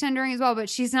true. She's Tindering as well, but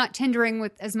she's not Tindering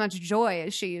with as much joy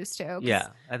as she used to. 'Cause Yeah.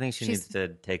 I think she needs to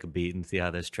take a beat and see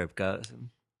how this trip goes.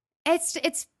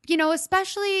 It's you know,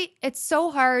 especially it's so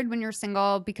hard when you're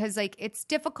single, because like it's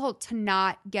difficult to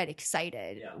not get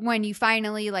excited when you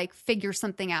finally like figure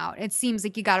something out. It seems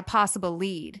like you got a possible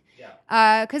lead.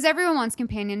 Because everyone wants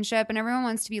companionship and everyone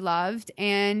wants to be loved.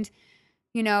 And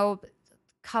you know,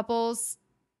 couples,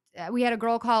 we had a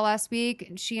girl call last week,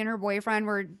 and she and her boyfriend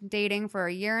were dating for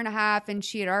 1.5 years, and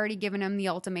she had already given him the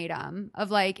ultimatum of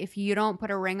like, if you don't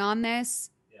put a ring on this,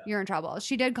 you're in trouble.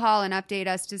 She did call and update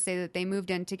us to say that they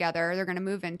moved in together. They're going to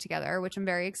move in together, which I'm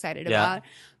very excited about.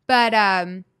 But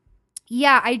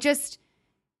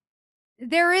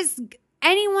there is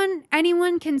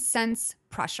anyone can sense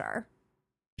pressure.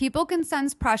 People can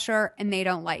sense pressure and they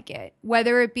don't like it.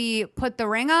 Whether it be put the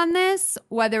ring on this,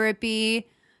 whether it be,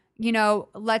 you know,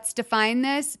 let's define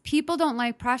this. People don't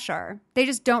like pressure. They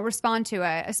just don't respond to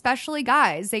it, especially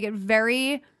guys. They get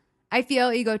very, I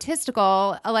feel,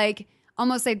 egotistical, like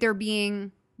almost like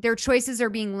their choices are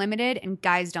being limited, and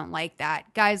guys don't like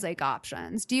that. Guys like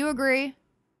options. Do you agree?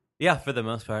 Yeah, for the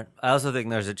most part. I also think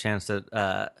there's a chance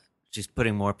that she's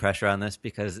putting more pressure on this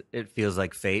because it feels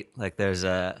like fate. Like there's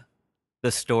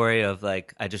the story of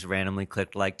like I just randomly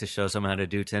clicked like to show someone how to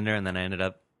do Tinder, and then I ended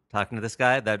up talking to this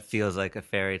guy. That feels like a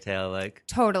fairy tale. Like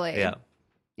Totally.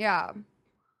 Yeah.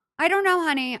 I don't know,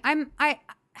 honey. I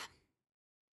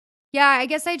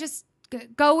guess I just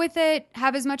go with it.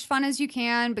 Have as much fun as you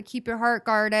can, but keep your heart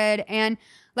guarded. And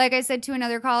like I said to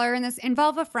another caller in this,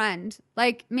 involve a friend.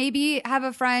 Like maybe have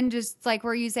a friend just like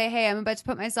where you say, hey, I'm about to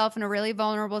put myself in a really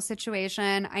vulnerable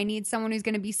situation. I need someone who's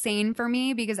going to be sane for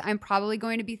me because I'm probably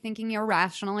going to be thinking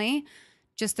irrationally.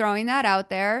 Just throwing that out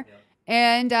there. Yeah.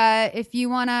 And if you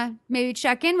want to maybe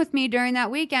check in with me during that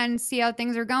weekend, see how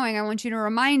things are going, I want you to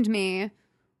remind me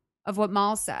of what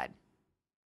Mal said.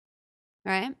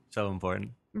 Right? So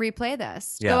important. Replay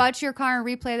this. Yeah. Go out to your car and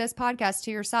replay this podcast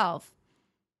to yourself.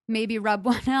 Maybe rub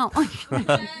one out.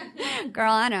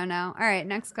 Girl, I don't know. All right,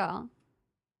 next call.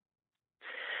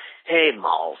 Hey,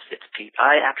 Malls, it's Pete.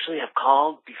 I actually have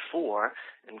called before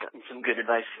and gotten some good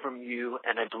advice from you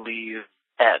and I believe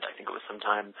Ed. I think it was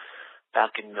sometime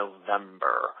back in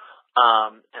November.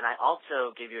 And I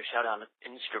also gave you a shout out on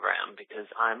Instagram because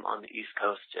I'm on the East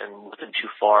Coast and wasn't too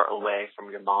far away from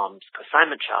your mom's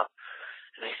consignment shop.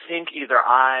 And I think either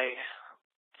I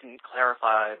didn't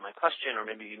clarify my question or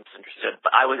maybe you misunderstood,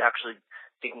 but I was actually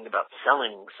thinking about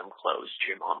selling some clothes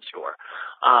to your mom's store.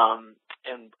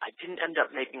 And I didn't end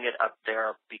up making it up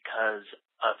there because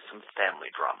of some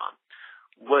family drama,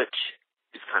 which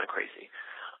is kind of crazy.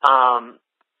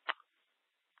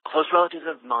 Close relatives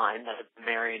of mine that have been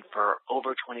married for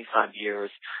over 25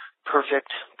 years,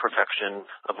 perfection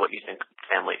of what you think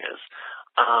family is.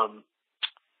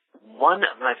 One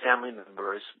of my family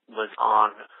members was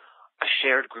on a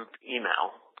shared group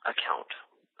email account,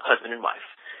 husband and wife,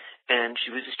 and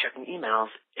she was just checking emails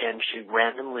and she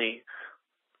randomly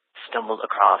stumbled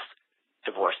across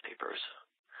divorce papers.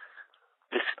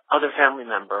 This other family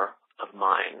member of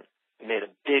mine made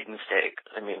a big mistake.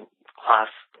 I mean,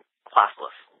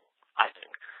 classless, I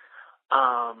think.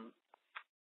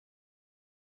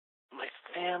 My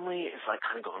family is like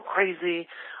kind of going crazy.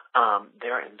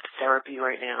 They're in therapy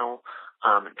right now,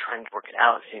 and trying to work it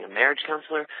out, seeing a marriage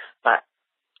counselor. But,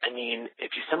 I mean,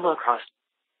 if you stumble across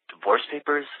divorce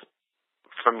papers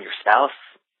from your spouse,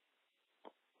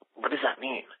 what does that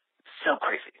mean? It's so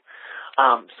crazy.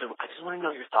 So I just want to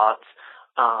know your thoughts.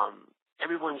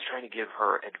 Everyone's trying to give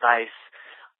her advice.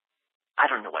 I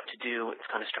don't know what to do. It's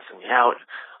kind of stressing me out.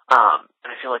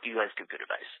 And I feel like you guys give good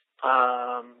advice.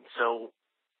 So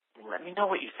let me know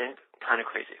what you think. Kind of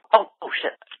crazy. Oh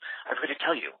shit. I forgot to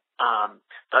tell you.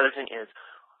 The other thing is,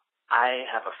 I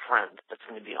have a friend that's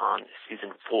going to be on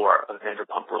season 4 of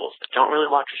Vanderpump Rules. I don't really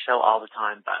watch the show all the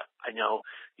time, but I know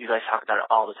you guys talk about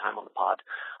it all the time on the pod.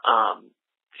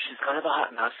 She's kind of a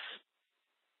hot mess.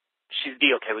 She'd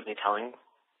be okay with me telling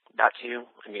that to you.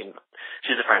 I mean,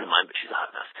 she's a friend of mine, but she's a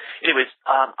hot mess. Anyways,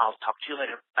 I'll talk to you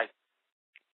later. Bye.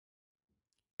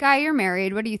 Guy, you're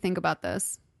married. What do you think about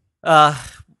this?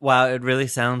 Wow, it really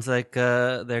sounds like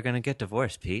they're going to get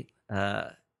divorced, Pete.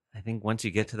 I think once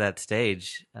you get to that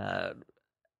stage,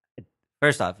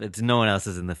 first off, it's no one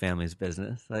else's in the family's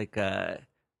business. Like,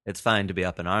 it's fine to be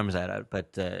up in arms at it,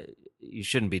 but you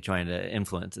shouldn't be trying to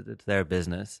influence it. It's their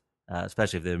business,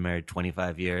 especially if they've been married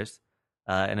 25 years.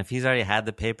 And if he's already had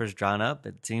the papers drawn up,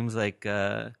 it seems like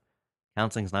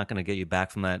counseling's not going to get you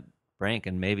back from that brink,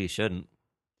 and maybe shouldn't.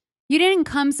 You didn't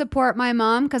come support my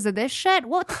mom because of this shit?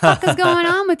 What the fuck is going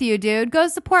on with you, dude? Go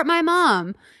support my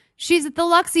mom. She's at the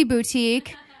Luxie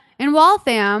Boutique in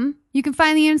Waltham. You can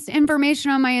find the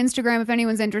information on my Instagram if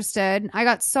anyone's interested. I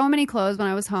got so many clothes when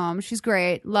I was home. She's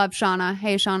great. Love Shauna.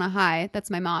 Hey, Shauna. Hi. That's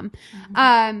my mom.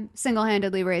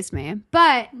 Single-handedly raised me.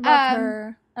 But love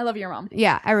her. I love your mom.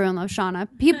 Yeah, everyone loves Shauna.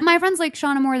 My friends like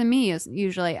Shauna more than me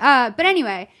usually. But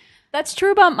anyway. That's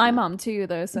true about my mom too,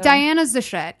 though. So. Diana's the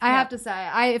shit. I have to say,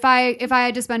 if I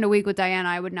had to spend a week with Diana,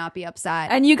 I would not be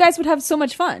upset. And you guys would have so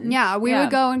much fun. Yeah, we would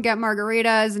go and get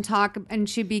margaritas and talk, and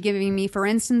she'd be giving me for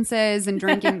instances and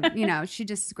drinking. She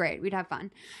just is great. We'd have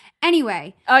fun.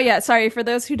 Anyway. Oh yeah, sorry for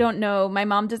those who don't know. My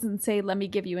mom doesn't say "Let me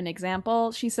give you an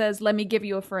example." She says "Let me give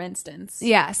you a for instance."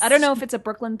 Yes. I don't know if it's a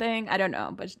Brooklyn thing. I don't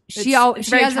know, but she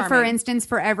has a for instance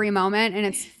for every moment, and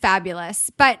it's fabulous.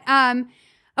 But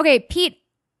okay, Pete.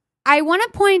 I want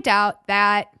to point out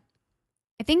that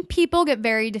I think people get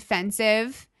very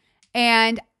defensive,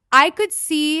 and I could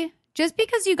see just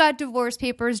because you got divorce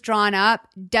papers drawn up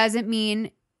doesn't mean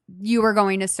you were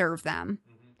going to serve them.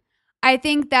 Mm-hmm. I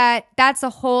think that that's a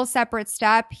whole separate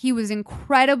step. He was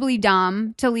incredibly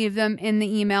dumb to leave them in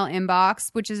the email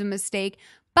inbox, which is a mistake,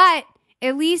 but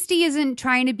at least he isn't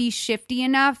trying to be shifty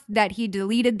enough that he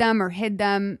deleted them or hid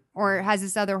them or has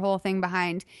this other whole thing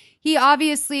behind. He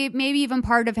obviously, maybe even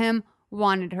part of him,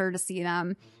 wanted her to see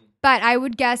them. But I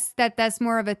would guess that that's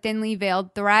more of a thinly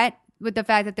veiled threat with the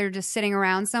fact that they're just sitting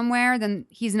around somewhere, then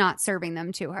he's not serving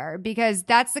them to her. Because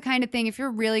that's the kind of thing, if you're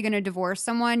really going to divorce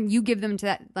someone, you give them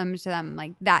to them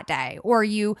like that day. Or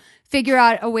you figure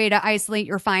out a way to isolate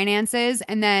your finances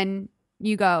and then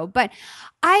you go. But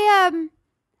I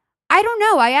don't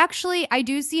know. I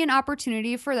do see an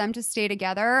opportunity for them to stay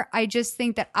together. I just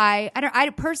think that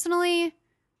I personally,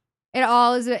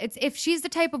 it's if she's the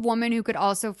type of woman who could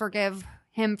also forgive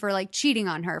him for like cheating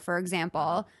on her, for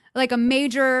example, like a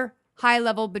major high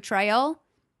level betrayal,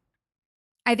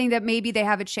 I think that maybe they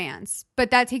have a chance.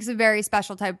 But that takes a very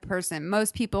special type of person.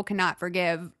 Most people cannot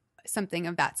forgive something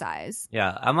of that size.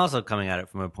 Yeah, I'm also coming at it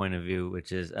from a point of view,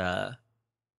 which is I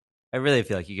really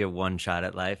feel like you get one shot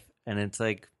at life, and it's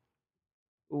like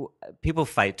people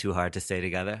fight too hard to stay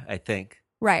together, I think.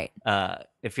 Right.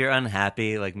 If you're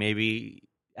unhappy, like maybe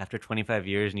after 25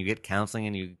 years and you get counseling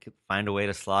and you find a way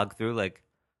to slog through, like,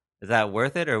 is that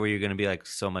worth it? Or were you going to be like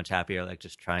so much happier, like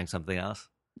just trying something else?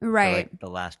 Right. For, like the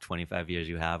last 25 years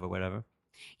you have or whatever.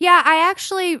 Yeah, I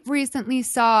actually recently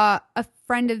saw a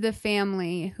friend of the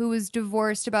family who was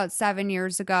divorced about 7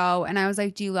 years ago. And I was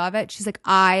like, do you love it? She's like,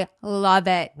 I love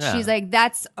it. Yeah. She's like,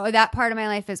 that part of my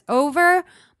life is over.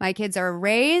 My kids are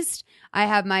raised. I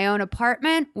have my own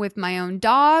apartment with my own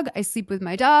dog. I sleep with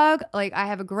my dog. Like, I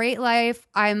have a great life.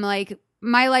 I'm like,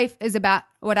 my life is about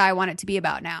what I want it to be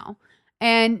about now.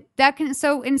 And that can,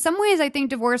 so in some ways, I think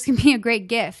divorce can be a great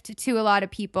gift to a lot of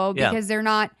people because they're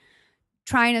not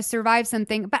trying to survive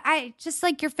something. But I just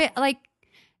like like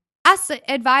us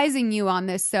advising you on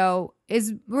this. So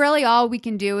is really all we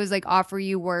can do is like offer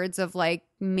you words of like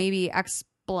maybe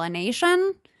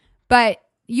explanation, but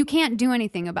you can't do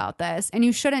anything about this and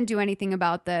you shouldn't do anything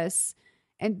about this.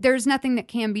 And there's nothing that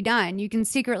can be done. You can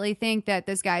secretly think that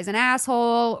this guy's an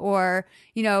asshole or,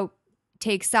 you know,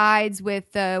 take sides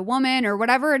with the woman or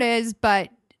whatever it is, but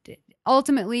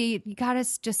ultimately you gotta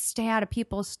just stay out of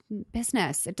people's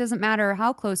business. It doesn't matter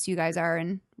how close you guys are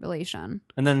in relation.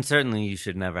 And then certainly you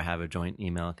should never have a joint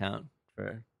email account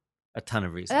for a ton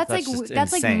of reasons.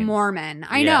 That's like Mormon.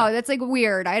 I know that's like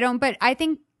weird. But I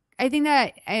think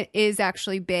that is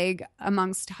actually big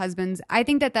amongst husbands. I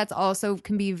think that that's also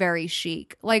can be very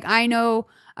chic. Like I know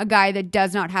a guy that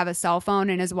does not have a cell phone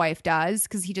and his wife does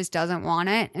because he just doesn't want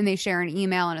it. And they share an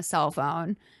email and a cell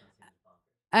phone.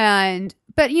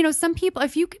 But you know, some people,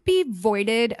 if you could be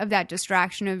voided of that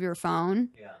distraction of your phone,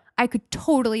 I could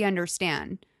totally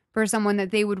understand for someone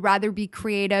that they would rather be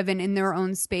creative and in their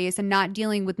own space and not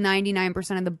dealing with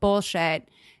 99% of the bullshit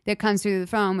that comes through the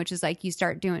phone, which is like you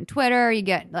start doing Twitter, you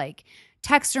get like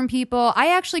texts from people.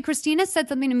 Christina said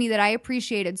something to me that I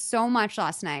appreciated so much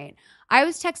last night. I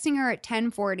was texting her at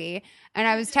 10:40 and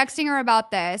I was texting her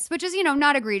about this, which is, you know,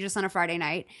 not egregious on a Friday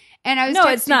night. And I was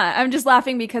it's not. I'm just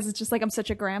laughing because it's just like I'm such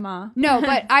a grandma. No,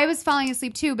 but I was falling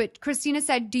asleep too. But Christina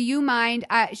said, do you mind?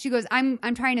 She goes, I'm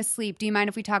trying to sleep. Do you mind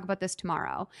if we talk about this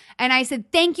tomorrow? And I said,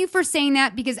 thank you for saying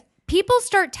that because people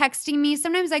start texting me.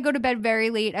 Sometimes I go to bed very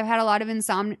late. I've had a lot of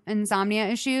insomnia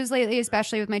issues lately,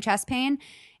 especially with my chest pain.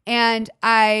 And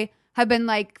I have been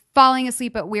like falling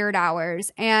asleep at weird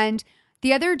hours. And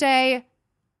the other day,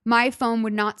 my phone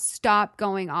would not stop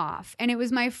going off. And it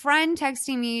was my friend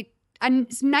texting me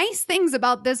nice things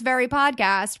about this very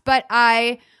podcast, but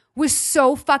I was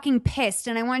so fucking pissed.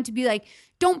 And I wanted to be like,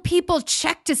 don't people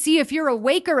check to see if you're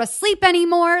awake or asleep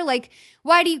anymore? Like,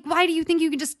 why do you think you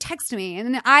can just text me?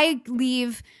 And then I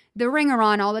leave the ringer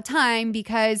on all the time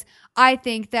because I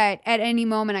think that at any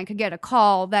moment I could get a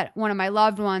call that one of my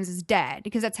loved ones is dead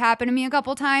because that's happened to me a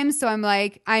couple times. So I'm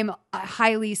like, I'm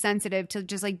highly sensitive to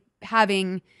just like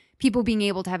having people being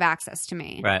able to have access to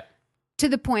me. Right. To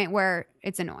the point where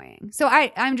it's annoying. So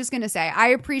I'm just going to say, I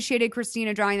appreciated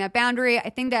Christina drawing that boundary.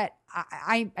 I think that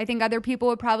I think other people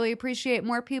would probably appreciate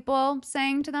more people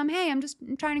saying to them, hey, I'm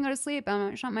trying to go to sleep. I'm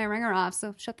going to shut my ringer off.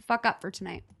 So shut the fuck up for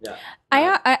tonight. Yeah.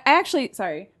 I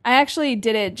actually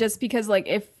did it just because like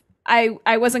if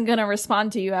I wasn't going to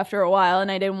respond to you after a while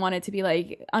and I didn't want it to be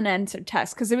like unanswered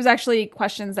text because it was actually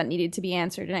questions that needed to be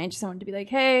answered. And I just wanted to be like,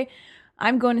 hey,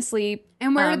 I'm going to sleep.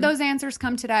 And where did those answers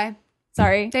come today?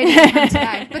 Sorry. They didn't come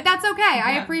today. But that's okay.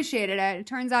 I appreciated it. It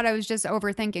turns out I was just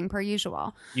overthinking per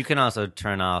usual. You can also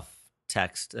turn off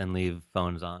text and leave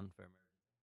phones on.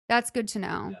 That's good to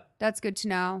know. Yeah. That's good to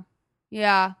know.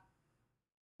 Yeah.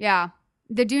 Yeah.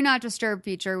 The do not disturb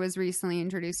feature was recently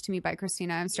introduced to me by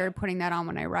Christina. I've started putting that on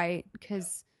when I write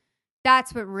because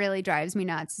that's what really drives me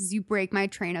nuts is you break my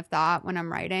train of thought when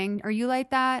I'm writing. Are you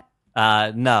like that?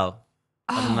 No,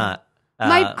 I'm not.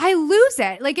 I lose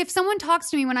it. Like if someone talks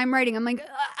to me when I'm writing, I'm like,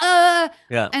 and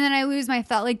then I lose my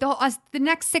thought. Like the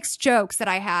next 6 jokes that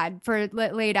I had for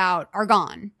laid out are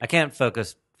gone. I can't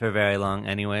focus for very long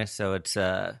anyway, so it's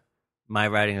my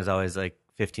writing is always like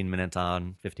 15 minutes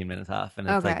on, 15 minutes off, and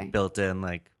it's like built in.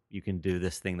 Like you can do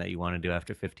this thing that you want to do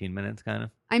after 15 minutes, kind of.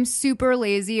 I'm super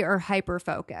lazy or hyper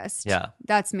focused. Yeah,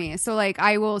 that's me. So like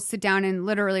I will sit down and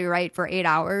literally write for 8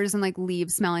 hours and like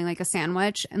leave smelling like a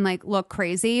sandwich and like look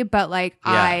crazy, but like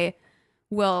I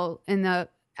will in the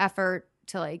effort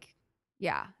to like.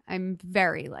 Yeah, I'm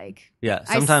very like. Yeah,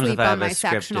 sometimes if I have a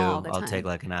script due, I'll take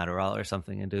like an Adderall or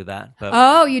something and do that.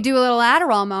 But you do a little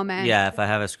Adderall moment. Yeah, if I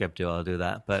have a script due, I'll do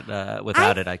that. But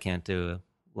without it, I can't do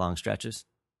long stretches.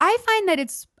 I find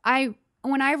that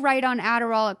when I write on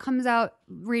Adderall, it comes out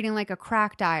reading like a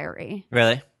crack diary.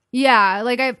 Really? Yeah,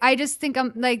 like I just think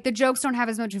I'm like the jokes don't have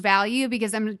as much value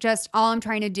because all I'm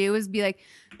trying to do is be like,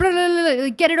 blah, blah, blah, blah,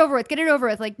 get it over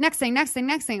with. Like next thing.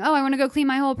 Oh, I want to go clean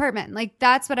my whole apartment. Like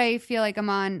that's what I feel like I'm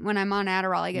on when I'm on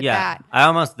Adderall. I get that.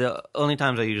 The only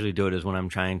times I usually do it is when I'm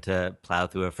trying to plow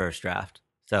through a first draft.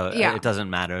 So it doesn't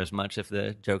matter as much if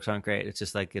the jokes aren't great. It's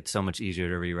just like it's so much easier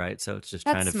to rewrite. So it's just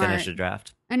trying to finish a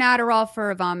draft. An Adderall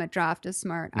for a vomit draft is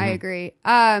smart. I agree.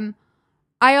 I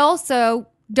also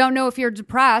don't know if you're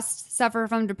depressed, suffer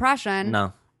from depression.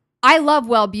 No. I love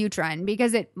Wellbutrin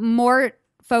because it more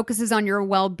focuses on your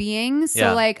well-being.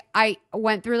 So like I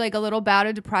went through like a little bout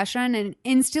of depression and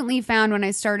instantly found when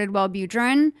I started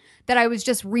Wellbutrin that I was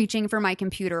just reaching for my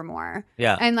computer more.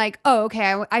 Yeah. And like, oh,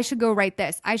 okay, I should go write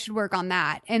this. I should work on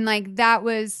that. And like that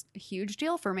was a huge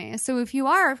deal for me. So if you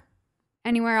are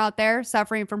anywhere out there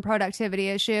suffering from productivity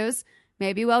issues,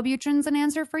 maybe Wellbutrin's an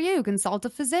answer for you. Consult a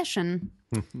physician.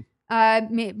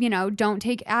 Don't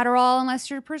take Adderall unless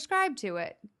you're prescribed to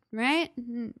it, right?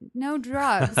 No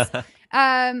drugs. Okay,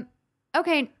 I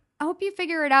hope you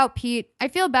figure it out, Pete. I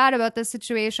feel bad about this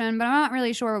situation, but I'm not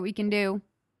really sure what we can do.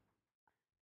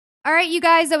 All right, you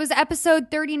guys, that was episode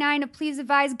 39 of Please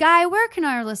Advise. Guy, where can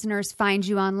our listeners find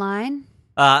you online?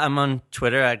 I'm on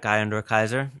Twitter at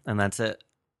Guy_Kaiser, and that's it.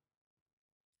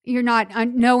 You're not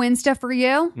no Insta for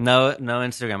you? No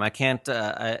Instagram. I can't.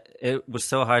 It was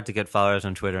so hard to get followers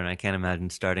on Twitter, and I can't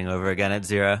imagine starting over again at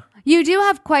 0. You do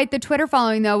have quite the Twitter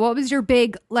following, though. What was your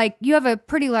big you have a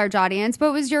pretty large audience.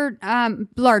 What was your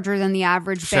larger than the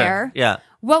average bear? Yeah.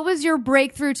 What was your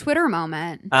breakthrough Twitter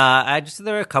moment?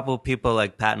 There were a couple of people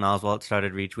like Patton Oswalt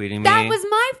started retweeting me. That was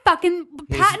my fucking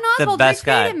Patton Oswalt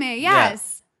retweeted me.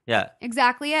 Yes. Yeah.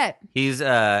 Exactly it. He's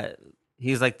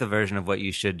like the version of what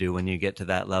you should do when you get to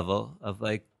that level of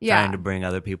like trying to bring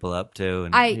other people up too.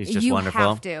 And he's just wonderful. You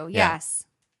have to, yes.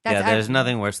 There's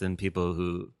nothing worse than people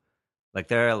who, like,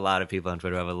 there are a lot of people on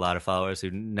Twitter who have a lot of followers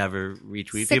who never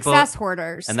retweet people. Success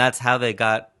hoarders. And that's how they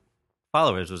got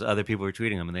followers, was other people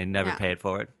retweeting them, and they never pay it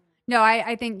forward. No,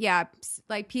 I think,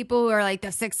 like people who are like,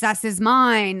 the success is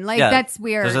mine. Like, that's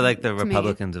weird. Those are like the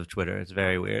Republicans of Twitter. It's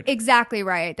very weird. Exactly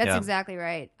right. That's exactly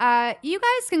right. You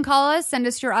guys can call us, send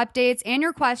us your updates and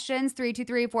your questions,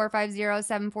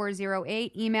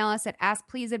 323-450-7408. Email us at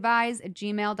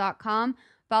askpleaseadvise@gmail.com.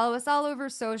 Follow us all over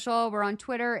social. We're on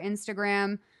Twitter,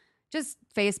 Instagram, just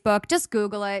Facebook. Just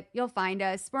Google it. You'll find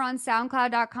us. We're on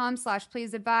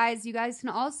soundcloud.com/pleaseadvise. You guys can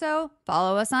also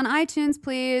follow us on iTunes,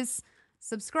 please.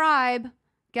 Subscribe,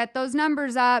 get those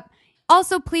numbers up.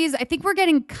 Also, please, I think we're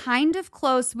getting kind of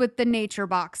close with the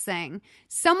NatureBox thing.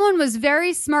 Someone was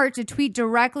very smart to tweet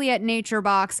directly at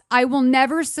NatureBox, I will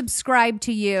never subscribe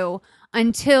to you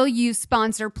until you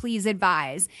sponsor Please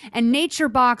Advise. And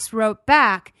NatureBox wrote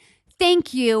back,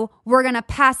 thank you, we're going to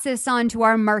pass this on to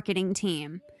our marketing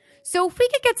team. So if we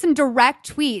could get some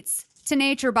direct tweets to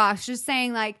NatureBox just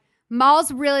saying like,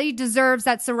 Malls really deserves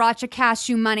that sriracha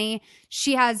cashew money.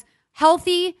 She has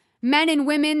healthy men and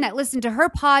women that listen to her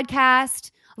podcast,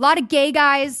 a lot of gay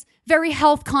guys, very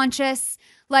health conscious.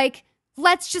 Like,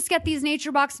 let's just get these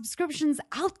NatureBox subscriptions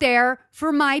out there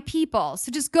for my people. So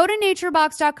just go to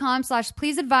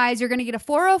naturebox.com/pleaseadvise. You're going to get a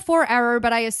 404 error,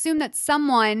 but I assume that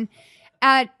someone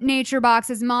at NatureBox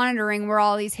is monitoring where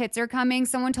all these hits are coming.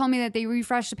 Someone told me that they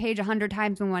refreshed the page 100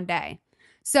 times in one day.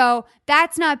 So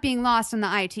that's not being lost on the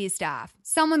IT staff.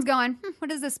 Someone's going,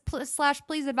 what is this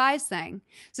 /please advise thing?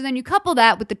 So then you couple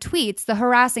that with the tweets, the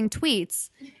harassing tweets,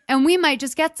 and we might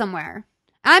just get somewhere.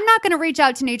 I'm not going to reach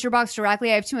out to NatureBox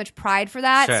directly. I have too much pride for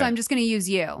that. Sure. So I'm just going to use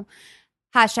you.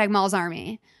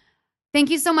 #MallsArmy.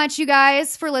 Thank you so much, you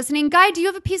guys, for listening. Guy, do you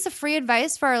have a piece of free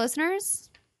advice for our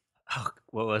listeners? Oh,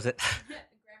 what was it?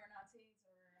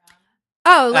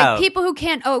 People who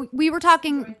can't. We were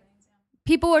talking.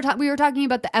 We were talking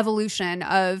about the evolution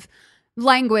of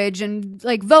language and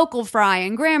like vocal fry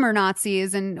and grammar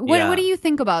Nazis. And what do you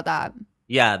think about that?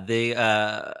 Yeah,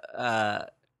 the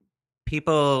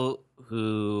people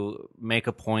who make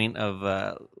a point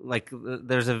of like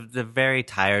there's the very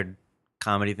tired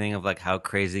comedy thing of like how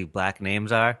crazy black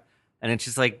names are, and it's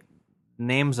just like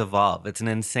names evolve. It's an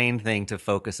insane thing to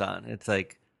focus on. It's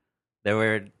like there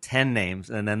were 10 names,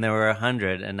 and then there were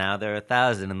 100, and now there are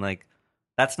 1,000, and like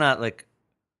that's not like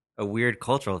a weird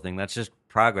cultural thing. That's just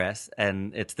progress,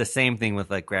 and it's the same thing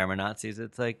with like grammar Nazis.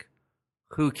 It's like,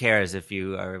 who cares if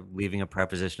you are leaving a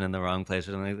preposition in the wrong place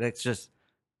or something? It's just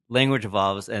language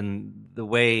evolves, and the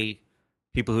way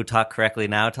people who talk correctly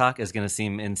now talk is going to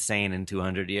seem insane in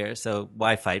 200 years. So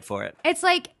why fight for it? It's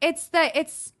like it's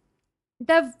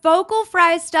the vocal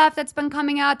fry stuff that's been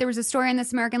coming out. There was a story in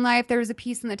This American Life. There was a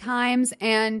piece in the Times,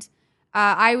 and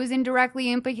I was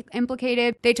indirectly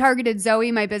implicated. They targeted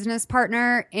Zoe, my business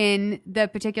partner, in the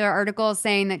particular article,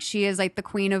 saying that she is like the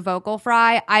queen of vocal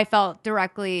fry. I felt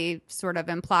directly sort of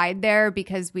implied there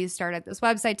because we started this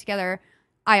website together.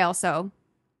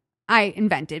 I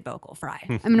invented vocal fry.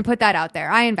 I'm going to put that out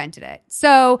there. I invented it.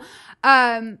 So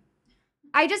I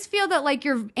just feel that like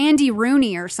you're Andy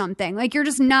Rooney or something. Like you're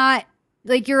just not,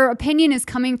 like your opinion is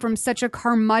coming from such a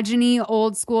curmudgeon-y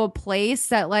old school place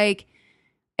that like,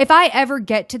 if I ever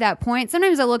get to that point,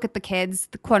 sometimes I look at the kids,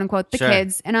 the quote unquote, the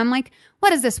kids, and I'm like,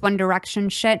 what is this One Direction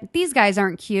shit? These guys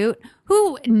aren't cute.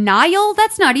 Who? Niall?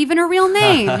 That's not even a real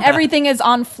name. Everything is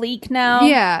on fleek now.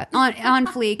 Yeah, on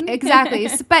fleek. Exactly.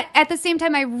 But at the same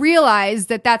time, I realize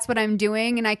that that's what I'm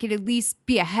doing, and I could at least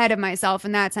be ahead of myself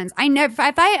in that sense. If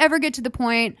I ever get to the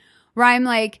point where I'm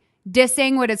like,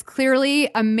 dissing what is clearly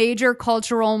a major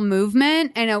cultural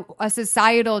movement and a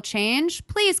societal change,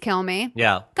 please kill me.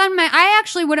 Yeah. I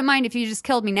actually wouldn't mind if you just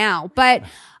killed me now, but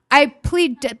I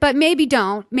plead, but maybe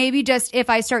don't. Maybe just if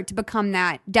I start to become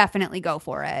that, definitely go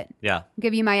for it. Yeah. I'll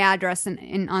give you my address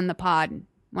on the pod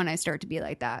when I start to be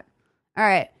like that. All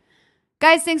right.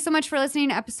 Guys, thanks so much for listening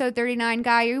to episode 39.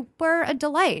 Guy, you were a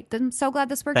delight. I'm so glad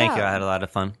this worked out. Thank you. I had a lot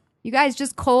of fun. You guys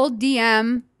just cold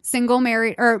DM single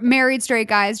married straight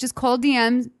guys. Just cold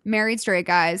DM married straight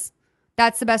guys.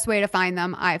 That's the best way to find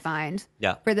them, I find.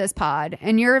 Yeah. For this pod.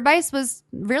 And your advice was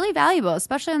really valuable,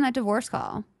 especially on that divorce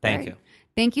call. Thank you.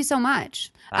 Thank you so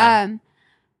much. Bye.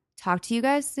 Talk to you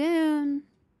guys soon.